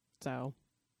 So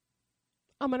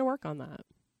I'm going to work on that.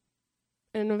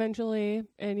 And eventually,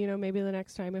 and maybe the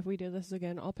next time if we do this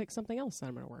again, I'll pick something else that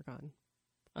I'm going to work on.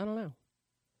 I don't know.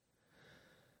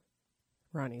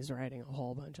 Ronnie's writing a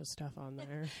whole bunch of stuff on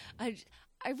there. I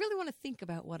really want to think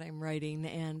about what I'm writing,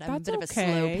 and I'm That's a bit of a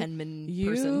slow penman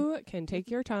person. You can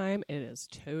take your time. It is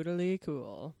totally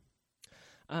cool.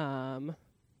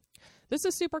 This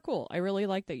is super cool. I really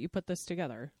like that you put this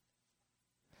together.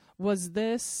 Was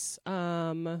this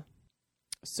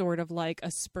sort of like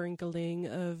a sprinkling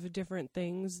of different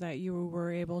things that you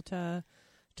were able to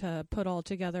put all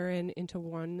together into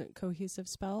one cohesive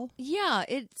spell? Yeah,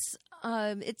 it's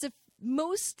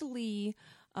mostly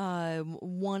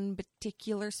one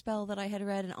particular spell that I had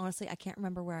read, and honestly, I can't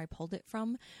remember where I pulled it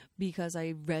from because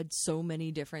I read so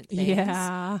many different things.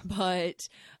 Yeah. But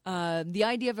the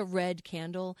idea of a red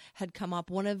candle had come up.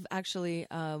 One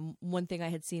thing I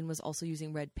had seen was also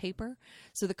using red paper.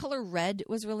 So the color red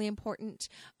was really important.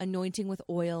 Anointing with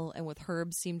oil and with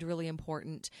herbs seemed really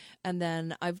important. And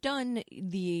then I've done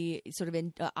the sort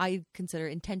of, I consider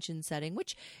intention setting,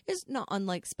 which is not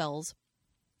unlike spells.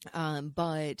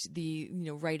 But the,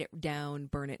 write it down,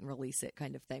 burn it, and release it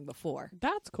kind of thing before.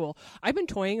 That's cool. I've been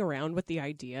toying around with the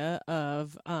idea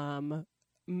of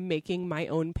making my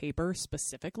own paper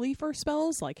specifically for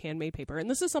spells, like handmade paper. And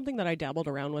this is something that I dabbled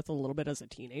around with a little bit as a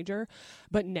teenager.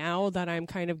 But now that I'm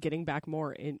kind of getting back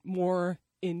into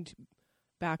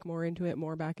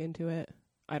it,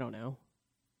 I don't know.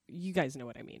 You guys know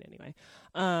what I mean anyway.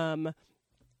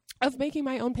 Of making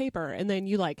my own paper. And then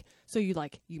you make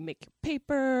your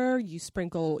paper, you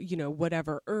sprinkle,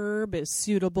 whatever herb is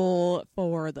suitable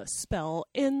for the spell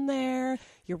in there.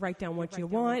 You write down what you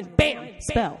want. Bam!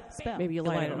 Spell. Maybe you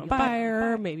light it on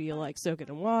fire. Maybe you soak it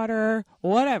in water.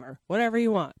 Whatever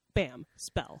you want. Bam!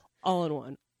 Spell. All in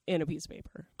one. In a piece of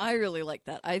paper. I really like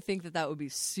that. I think that would be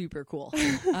super cool.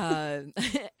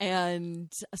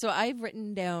 And so I've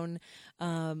written down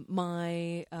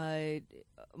my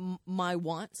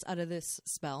wants out of this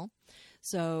spell.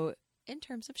 So in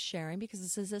terms of sharing, because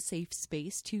this is a safe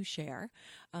space to share,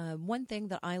 one thing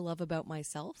that I love about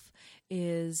myself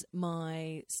is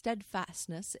my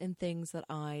steadfastness in things that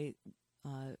I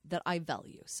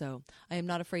value. So I am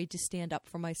not afraid to stand up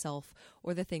for myself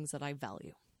or the things that I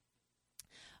value.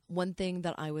 One thing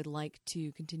that I would like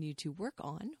to continue to work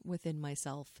on within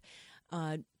myself,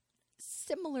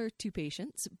 similar to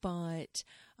patience, but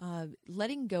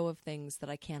letting go of things that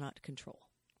I cannot control.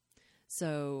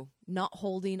 So not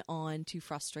holding on to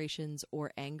frustrations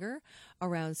or anger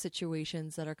around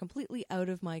situations that are completely out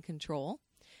of my control.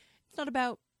 It's not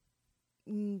about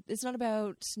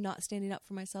not standing up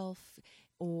for myself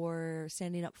or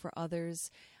standing up for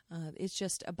others. It's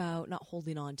just about not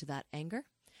holding on to that anger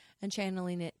and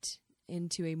channeling it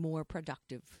into a more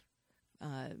productive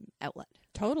outlet.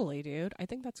 Totally, dude. I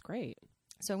think that's great.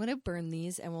 So I'm going to burn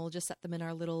these, and we'll just set them in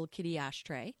our little kitty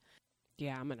ashtray.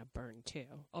 Yeah, I'm going to burn too.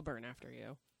 I'll burn after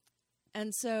you.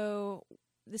 And so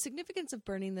the significance of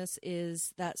burning this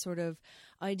is that sort of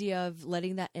idea of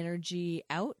letting that energy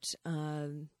out,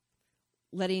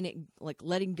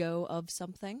 letting go of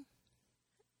something.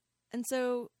 And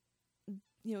so,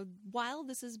 while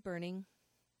this is burning,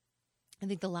 I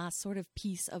think the last sort of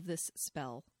piece of this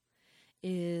spell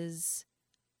is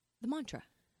the mantra.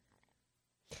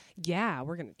 Yeah,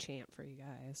 we're going to chant for you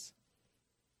guys.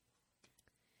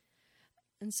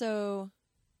 And so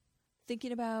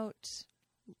thinking about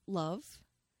love,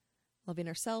 loving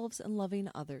ourselves and loving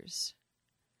others.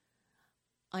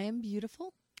 I am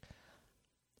beautiful.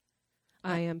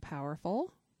 I am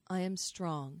powerful. I am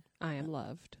strong. I am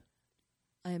loved.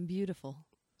 I am beautiful.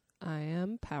 I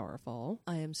am powerful.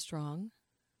 I am strong.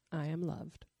 I am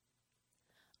loved.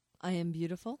 I am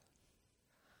beautiful.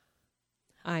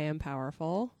 I am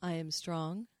powerful. I am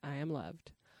strong. I am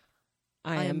loved.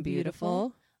 I am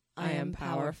beautiful. I am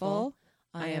powerful.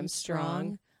 I am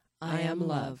strong. I am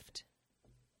loved.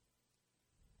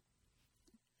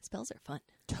 Spells are fun.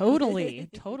 Totally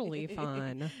fun. Totally.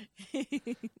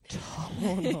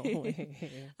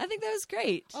 I think that was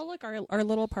great. Oh, look, our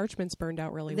little parchments burned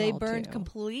out really well. They burned too.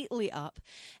 completely up.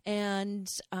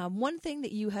 And one thing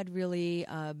that you had really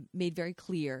made very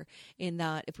clear in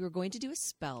that if we were going to do a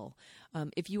spell,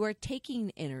 if you are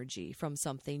taking energy from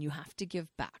something, you have to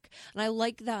give back. And I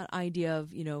like that idea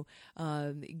of,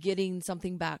 getting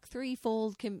something back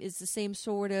threefold is the same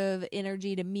sort of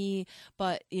energy to me.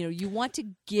 But, you want to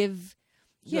give...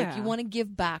 Yeah. Like you want to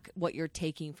give back what you're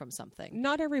taking from something.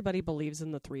 Not everybody believes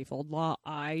in the threefold law.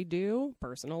 I do,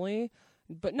 personally,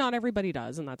 but not everybody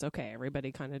does, and that's okay.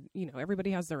 Everybody kind of,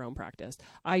 everybody has their own practice.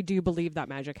 I do believe that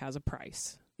magic has a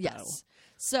price. Yes.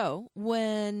 So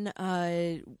when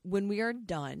we are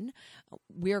done,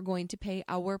 we are going to pay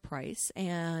our price,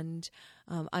 and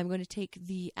I'm going to take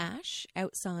the ash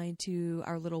outside to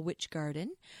our little witch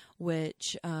garden,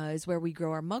 which is where we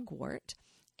grow our mugwort.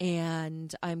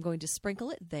 And I'm going to sprinkle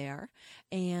it there.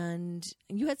 And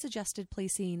you had suggested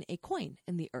placing a coin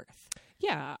in the earth.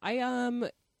 Yeah, I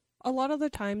a lot of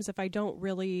the times if I don't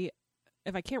really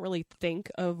can't really think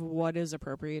of what is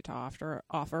appropriate to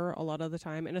offer a lot of the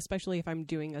time, and especially if I'm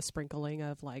doing a sprinkling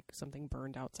of like something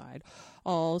burned outside,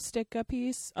 I'll stick a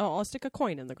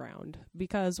coin in the ground,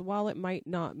 because while it might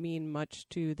not mean much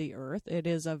to the earth, it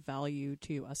is of value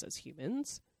to us as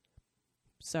humans.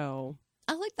 So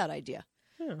I like that idea.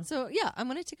 yeah. So yeah, I'm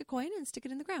going to take a coin and stick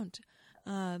it in the ground.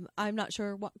 I'm not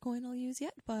sure what coin I'll use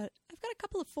yet, but I've got a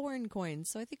couple of foreign coins,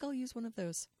 so I think I'll use one of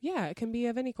those. Yeah, it can be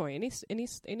of any coin,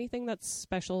 anything that's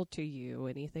special to you,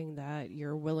 anything that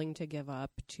you're willing to give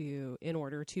up to in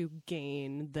order to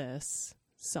gain this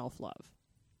self-love.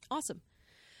 Awesome.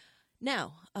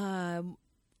 Now,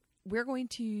 we're going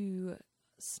to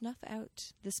snuff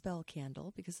out the spell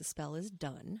candle because the spell is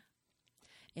done.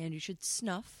 And you should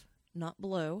snuff, not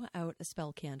blow, out a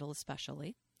spell candle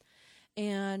especially.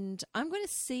 And I'm going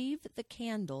to save the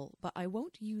candle, but I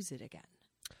won't use it again.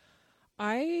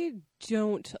 I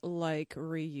don't like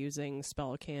reusing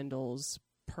spell candles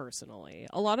personally.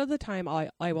 A lot of the time I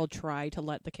will try to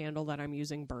let the candle that I'm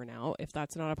using burn out. If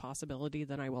that's not a possibility,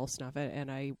 then I will snuff it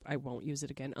and I won't use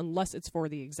it again unless it's for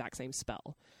the exact same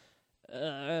spell.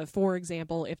 For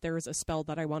example, if there is a spell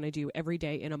that I want to do every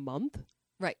day in a month,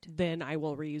 right, then I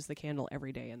will reuse the candle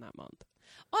every day in that month.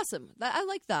 Awesome. I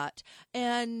like that.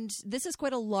 And this is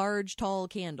quite a large, tall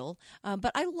candle,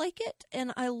 but I like it,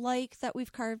 and I like that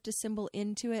we've carved a symbol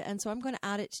into it, and so I'm going to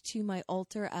add it to my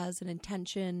altar as an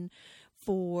intention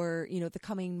for, the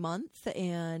coming month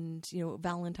and,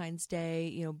 Valentine's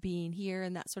Day, being here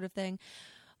and that sort of thing.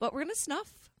 But we're going to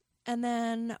snuff, and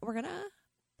then we're going to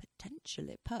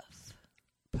potentially puff.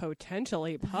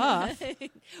 Potentially puff.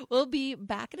 We'll be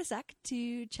back in a sec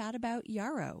to chat about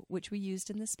yarrow, which we used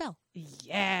in the spell.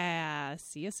 Yeah.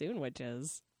 See you soon,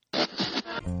 witches.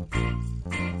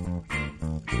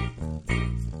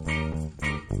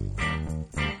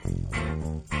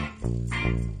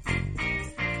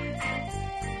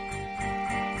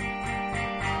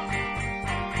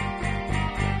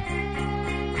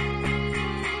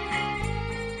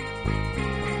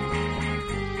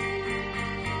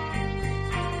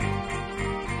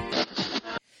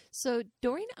 So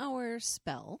during our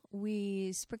spell,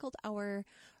 we sprinkled our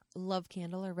love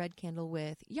candle, our red candle,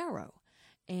 with yarrow.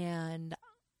 And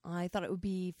I thought it would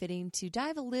be fitting to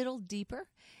dive a little deeper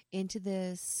into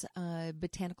this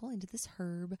botanical, into this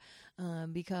herb,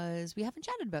 because we haven't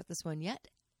chatted about this one yet.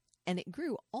 And it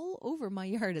grew all over my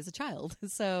yard as a child.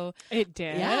 So it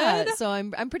did? Yeah. So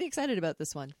I'm pretty excited about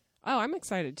this one. Oh, I'm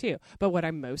excited too. But what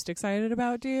I'm most excited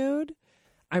about, dude,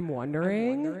 I'm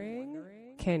wondering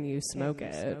can you smoke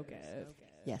it?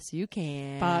 Yes, you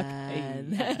can. Fuck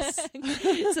yes.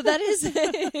 So that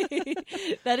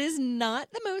is not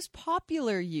the most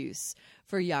popular use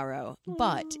for yarrow,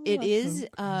 but it is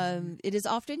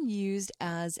often used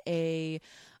as a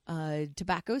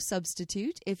tobacco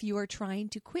substitute if you are trying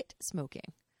to quit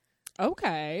smoking.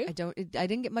 Okay. I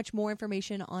didn't get much more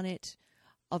information on it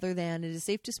other than it is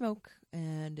safe to smoke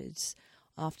and it's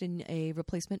often a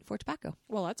replacement for tobacco.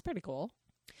 Well, that's pretty cool.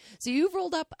 So you've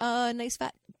rolled up a nice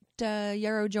fat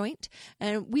yarrow joint,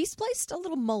 and we spliced a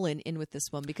little mullein in with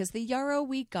this one because the yarrow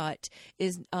we got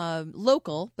is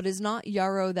local, but is not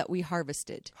yarrow that we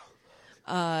harvested.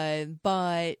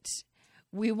 But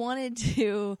we wanted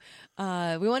to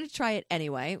try it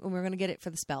anyway, and we were going to get it for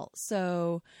the spell.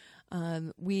 So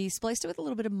we spliced it with a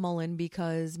little bit of mullein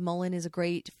because mullein is a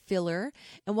great filler,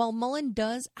 and while mullein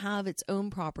does have its own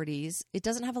properties, it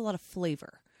doesn't have a lot of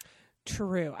flavor.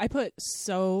 True. I put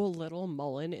so little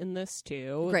mullein in this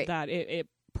too that it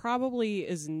probably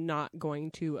is not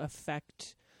going to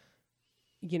affect,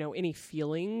 any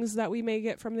feelings that we may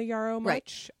get from the yarrow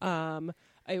much. Right.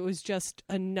 It was just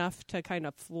enough to kind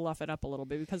of fluff it up a little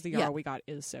bit because the yarrow we got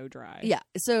is so dry. Yeah.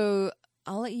 So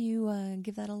I'll let you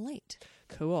give that a light.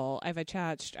 Cool. I've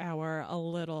attached a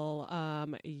little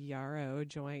yarrow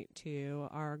joint to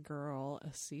our girl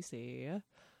Cece.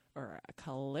 Or a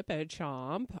clipper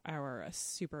chomp, our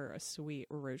super sweet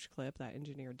roach clip that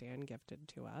engineer Dan gifted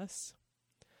to us.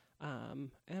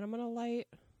 And I'm going to light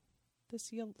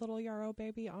this little yarrow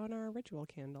baby on our ritual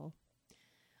candle.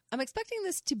 I'm expecting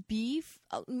this to be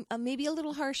maybe a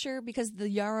little harsher because the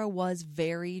yarrow was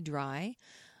very dry.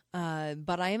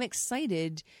 But I am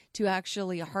excited to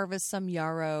actually harvest some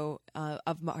yarrow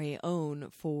of my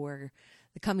own for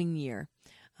the coming year.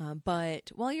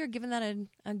 But while you're giving that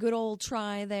a good old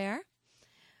try there,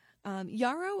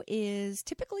 yarrow is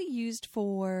typically used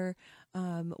for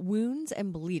wounds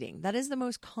and bleeding. That is the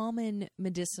most common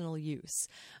medicinal use.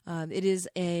 It is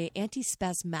an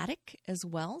antispasmodic as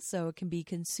well, so it can be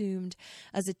consumed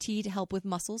as a tea to help with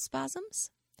muscle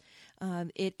spasms.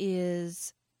 It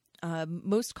is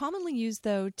Most commonly used,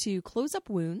 though, to close up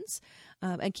wounds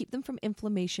and keep them from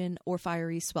inflammation or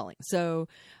fiery swelling. So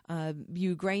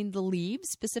you grind the leaves,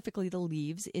 specifically the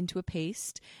leaves, into a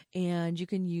paste, and you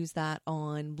can use that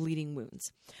on bleeding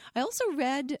wounds. I also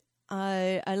read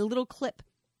a little clip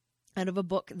out of a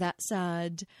book that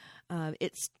said,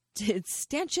 it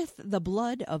stancheth the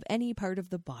blood of any part of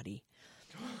the body,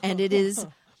 and it is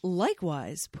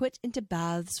likewise put into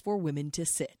baths for women to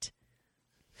sit.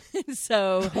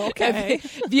 So Okay.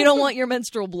 if you don't want your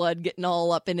menstrual blood getting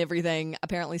all up and everything,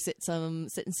 apparently sit in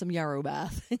some yarrow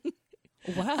bath.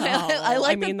 Wow.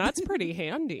 I mean, that's pretty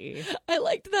handy. I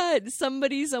liked that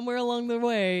somebody somewhere along the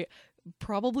way,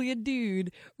 probably a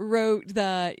dude, wrote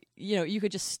that, you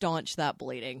could just staunch that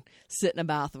bleeding. Sit in a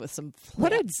bath with some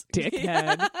What a plants.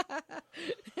 dickhead.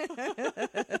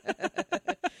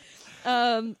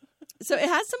 So it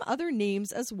has some other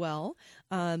names as well.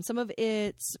 Some of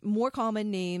its more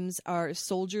common names are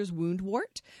soldier's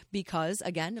woundwort because,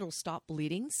 again, it'll stop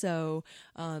bleeding. So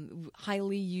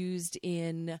highly used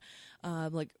in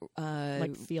like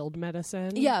field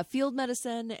medicine. Yeah, field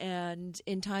medicine, and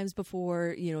in times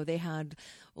before, they had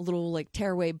little like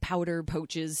tearaway powder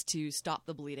pouches to stop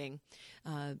the bleeding.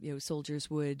 Soldiers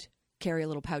would carry a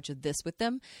little pouch of this with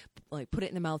them, like put it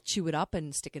in the mouth, chew it up,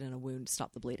 and stick it in a wound to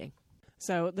stop the bleeding.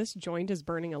 So this joint is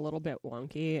burning a little bit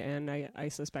wonky, and I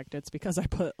suspect it's because I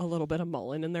put a little bit of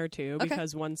mullein in there too, Okay.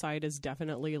 because one side is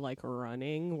definitely like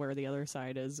running, where the other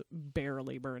side is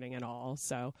barely burning at all.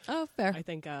 So Oh, fair. I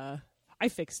think I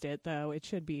fixed it though. It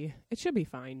should be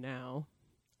fine now.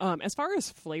 As far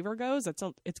as flavor goes,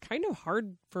 it's kind of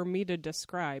hard for me to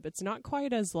describe. It's not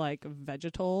quite as like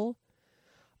vegetal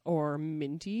or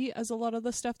minty as a lot of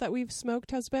the stuff that we've smoked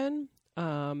has been.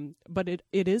 But it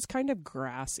is kind of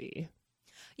grassy.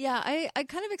 Yeah, I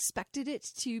kind of expected it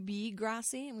to be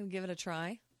grassy. I'm going to give it a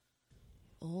try.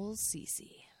 Old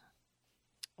Cece.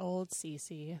 Old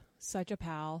Cece, such a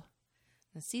pal.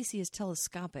 Now, Cece is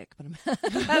telescopic, but I'm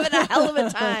having a hell of a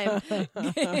time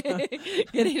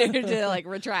getting her to like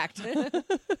retract.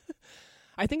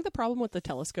 I think the problem with the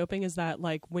telescoping is that,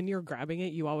 like, when you're grabbing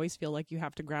it, you always feel like you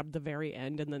have to grab the very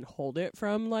end and then hold it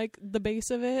from, like, the base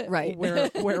of it. Right.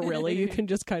 Where really you can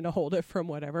just kind of hold it from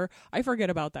whatever. I forget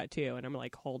about that, too. And I'm,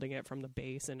 like, holding it from the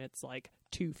base, and it's, like,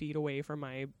 2 feet away from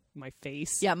my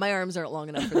face. Yeah, my arms aren't long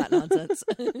enough for that nonsense.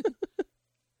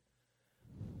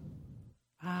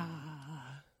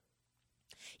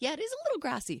 Yeah, it is a little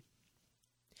grassy.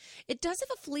 It does have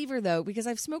a flavor, though, because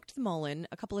I've smoked the mullein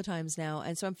a couple of times now,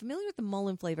 and so I'm familiar with the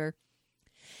mullein flavor.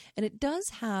 And it does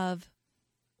have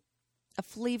a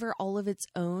flavor all of its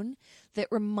own that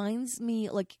reminds me,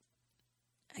 like,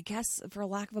 I guess, for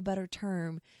lack of a better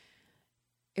term,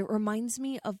 it reminds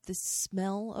me of the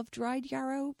smell of dried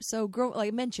yarrow. So, like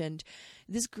I mentioned,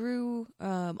 this grew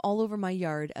all over my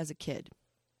yard as a kid.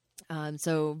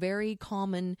 So very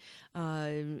common,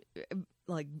 very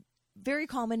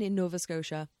common in Nova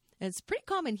Scotia. And it's pretty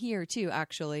common here too,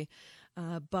 actually.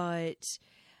 But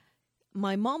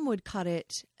my mom would cut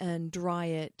it and dry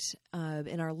it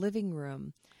in our living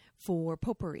room for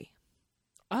potpourri.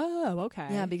 Oh, okay.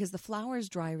 Yeah, because the flowers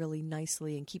dry really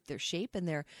nicely and keep their shape, and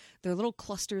they're little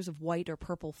clusters of white or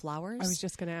purple flowers. I was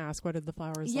just going to ask, what did the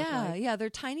flowers look like? Yeah,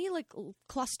 they're tiny like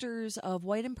clusters of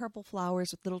white and purple flowers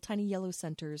with little tiny yellow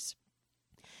centers.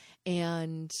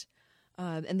 And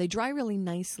they dry really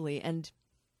nicely, and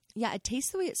yeah, it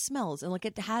tastes the way it smells, and like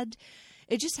it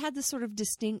just had this sort of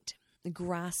distinct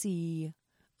grassy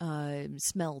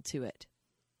smell to it.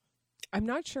 I'm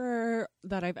not sure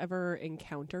that I've ever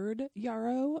encountered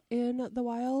yarrow in the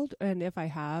wild, and if I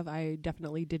have, I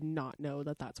definitely did not know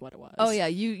that that's what it was. Oh yeah,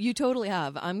 you totally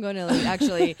have. I'm going to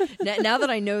actually now that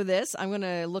I know this, I'm going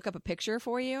to look up a picture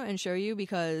for you and show you,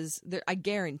 because I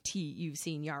guarantee you've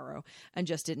seen yarrow and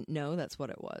just didn't know that's what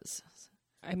it was.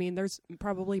 I mean, there's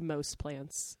probably most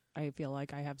plants I feel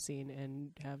like I have seen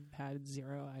and have had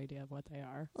zero idea of what they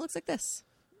are. It looks like this.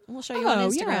 We'll show you on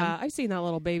Instagram. Yeah, I've seen that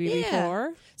little baby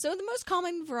before. So the most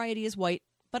common variety is white,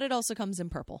 but it also comes in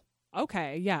purple.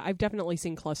 Okay, yeah, I've definitely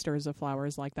seen clusters of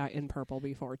flowers like that in purple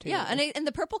before too. Yeah, and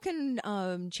the purple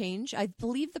can change. I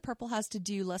believe the purple has to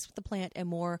do less with the plant and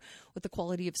more with the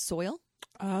quality of soil.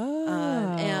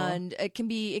 Oh, and it can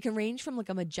range from like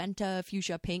a magenta,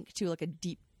 fuchsia, pink to like a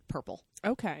deep purple.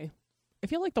 Okay. I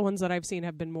feel like the ones that I've seen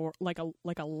have been more like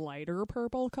a lighter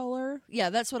purple color. Yeah,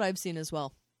 that's what I've seen as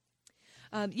well.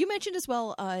 You mentioned as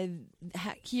well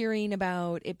hearing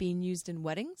about it being used in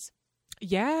weddings.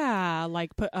 Yeah,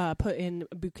 like put in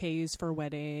bouquets for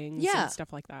weddings and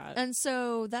stuff like that. And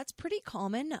so that's pretty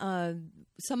common.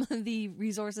 Some of the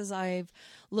resources I've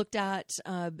looked at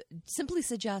simply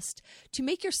suggest to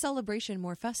make your celebration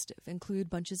more festive, include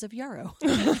bunches of yarrow.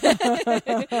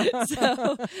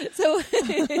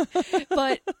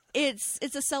 But it's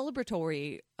a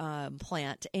celebratory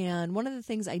plant. And one of the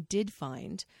things I did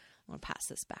find, I'm going to pass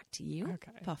this back to you.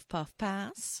 Okay. Puff, puff,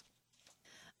 pass.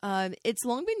 It's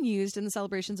long been used in the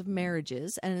celebrations of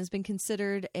marriages and has been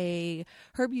considered a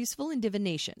herb useful in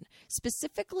divination.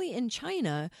 Specifically in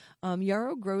China,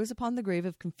 yarrow grows upon the grave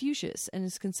of Confucius and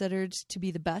is considered to be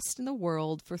the best in the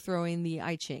world for throwing the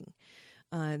I Ching.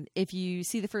 If you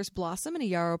see the first blossom in a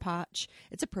yarrow patch,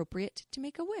 it's appropriate to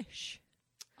make a wish.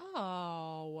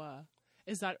 Oh,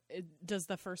 does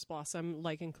the first blossom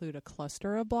like include a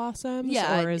cluster of blossoms?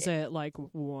 Yeah, or is it like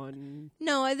one?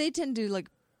 No, they tend to like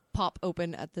pop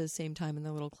open at the same time in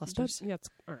the little clusters. That's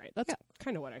all right. That's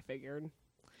kind of what I figured.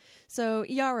 So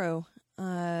yarrow,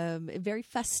 very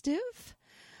festive,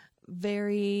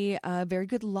 very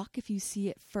good luck if you see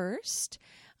it first.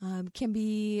 Can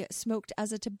be smoked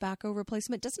as a tobacco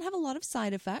replacement. Doesn't have a lot of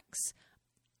side effects,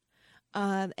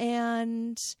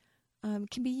 and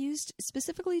can be used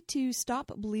specifically to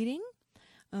stop bleeding,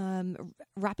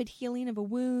 rapid healing of a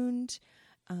wound.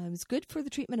 It's good for the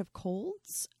treatment of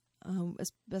colds.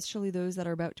 Especially those that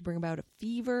are about to bring about a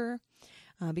fever,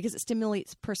 because it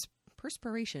stimulates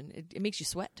perspiration. It makes you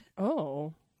sweat.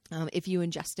 Oh. If you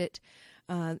ingest it.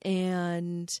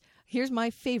 And here's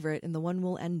my favorite, and the one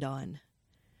we'll end on.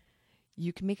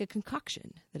 You can make a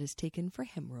concoction that is taken for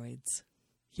hemorrhoids.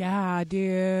 Yeah,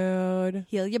 dude.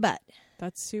 Heal your butt.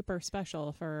 That's super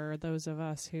special for those of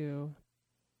us who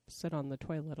sit on the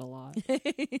toilet a lot.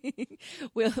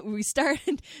 We start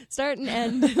and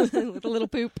end with a little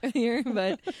poop here,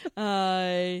 but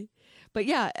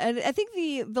yeah, and I think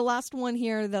the last one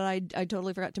here that I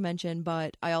totally forgot to mention,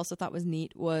 but I also thought was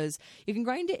neat, was you can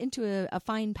grind it into a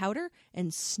fine powder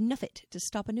and snuff it to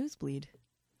stop a nosebleed.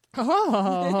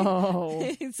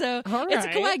 Oh, so it's a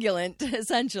coagulant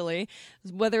essentially,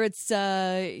 whether it's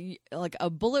like a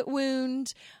bullet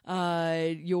wound,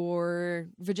 your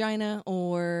vagina,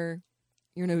 or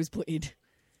your nosebleed.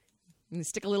 You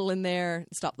stick a little in there and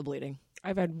stop the bleeding.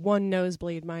 I've had one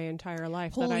nosebleed my entire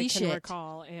life that I can shit.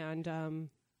 recall, and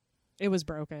it was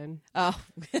broken. Oh,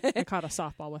 I caught a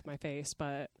softball with my face,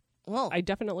 but well, I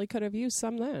definitely could have used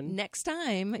some then. Next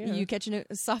time you catch a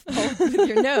softball with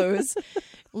your nose,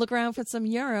 look around for some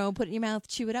yarrow, put it in your mouth,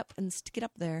 chew it up, and stick it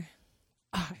up there.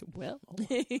 I will.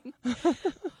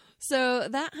 So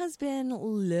that has been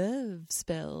Love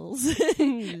Spells.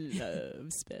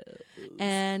 Love Spells.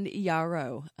 And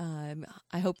yarrow.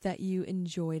 I hope that you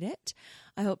enjoyed it.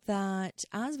 I hope that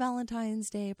as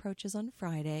Valentine's Day approaches on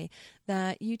Friday,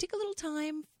 that you take a little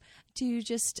time to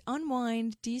just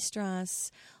unwind,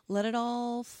 de-stress, let it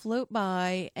all float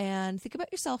by, and think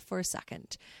about yourself for a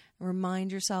second.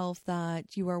 Remind yourself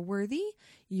that you are worthy,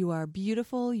 you are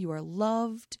beautiful, you are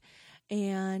loved,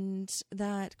 and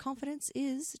that confidence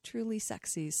is truly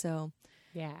sexy. So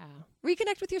yeah,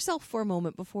 reconnect with yourself for a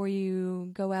moment before you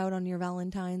go out on your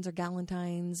Valentine's or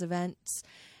Galentine's events.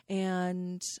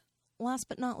 And last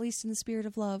but not least, in the spirit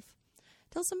of love,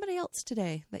 tell somebody else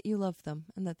today that you love them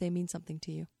and that they mean something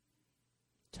to you.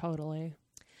 Totally.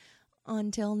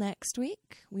 Until next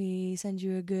week, we send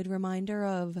you a good reminder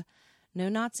of no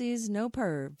Nazis, no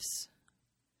pervs.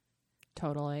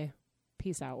 Totally.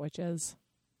 Peace out, witches.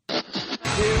 Here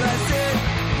I sit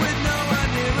with no one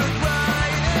near a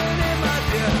crying in my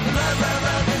fear.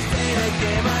 Love, this ain't a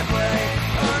game I play.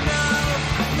 Oh no.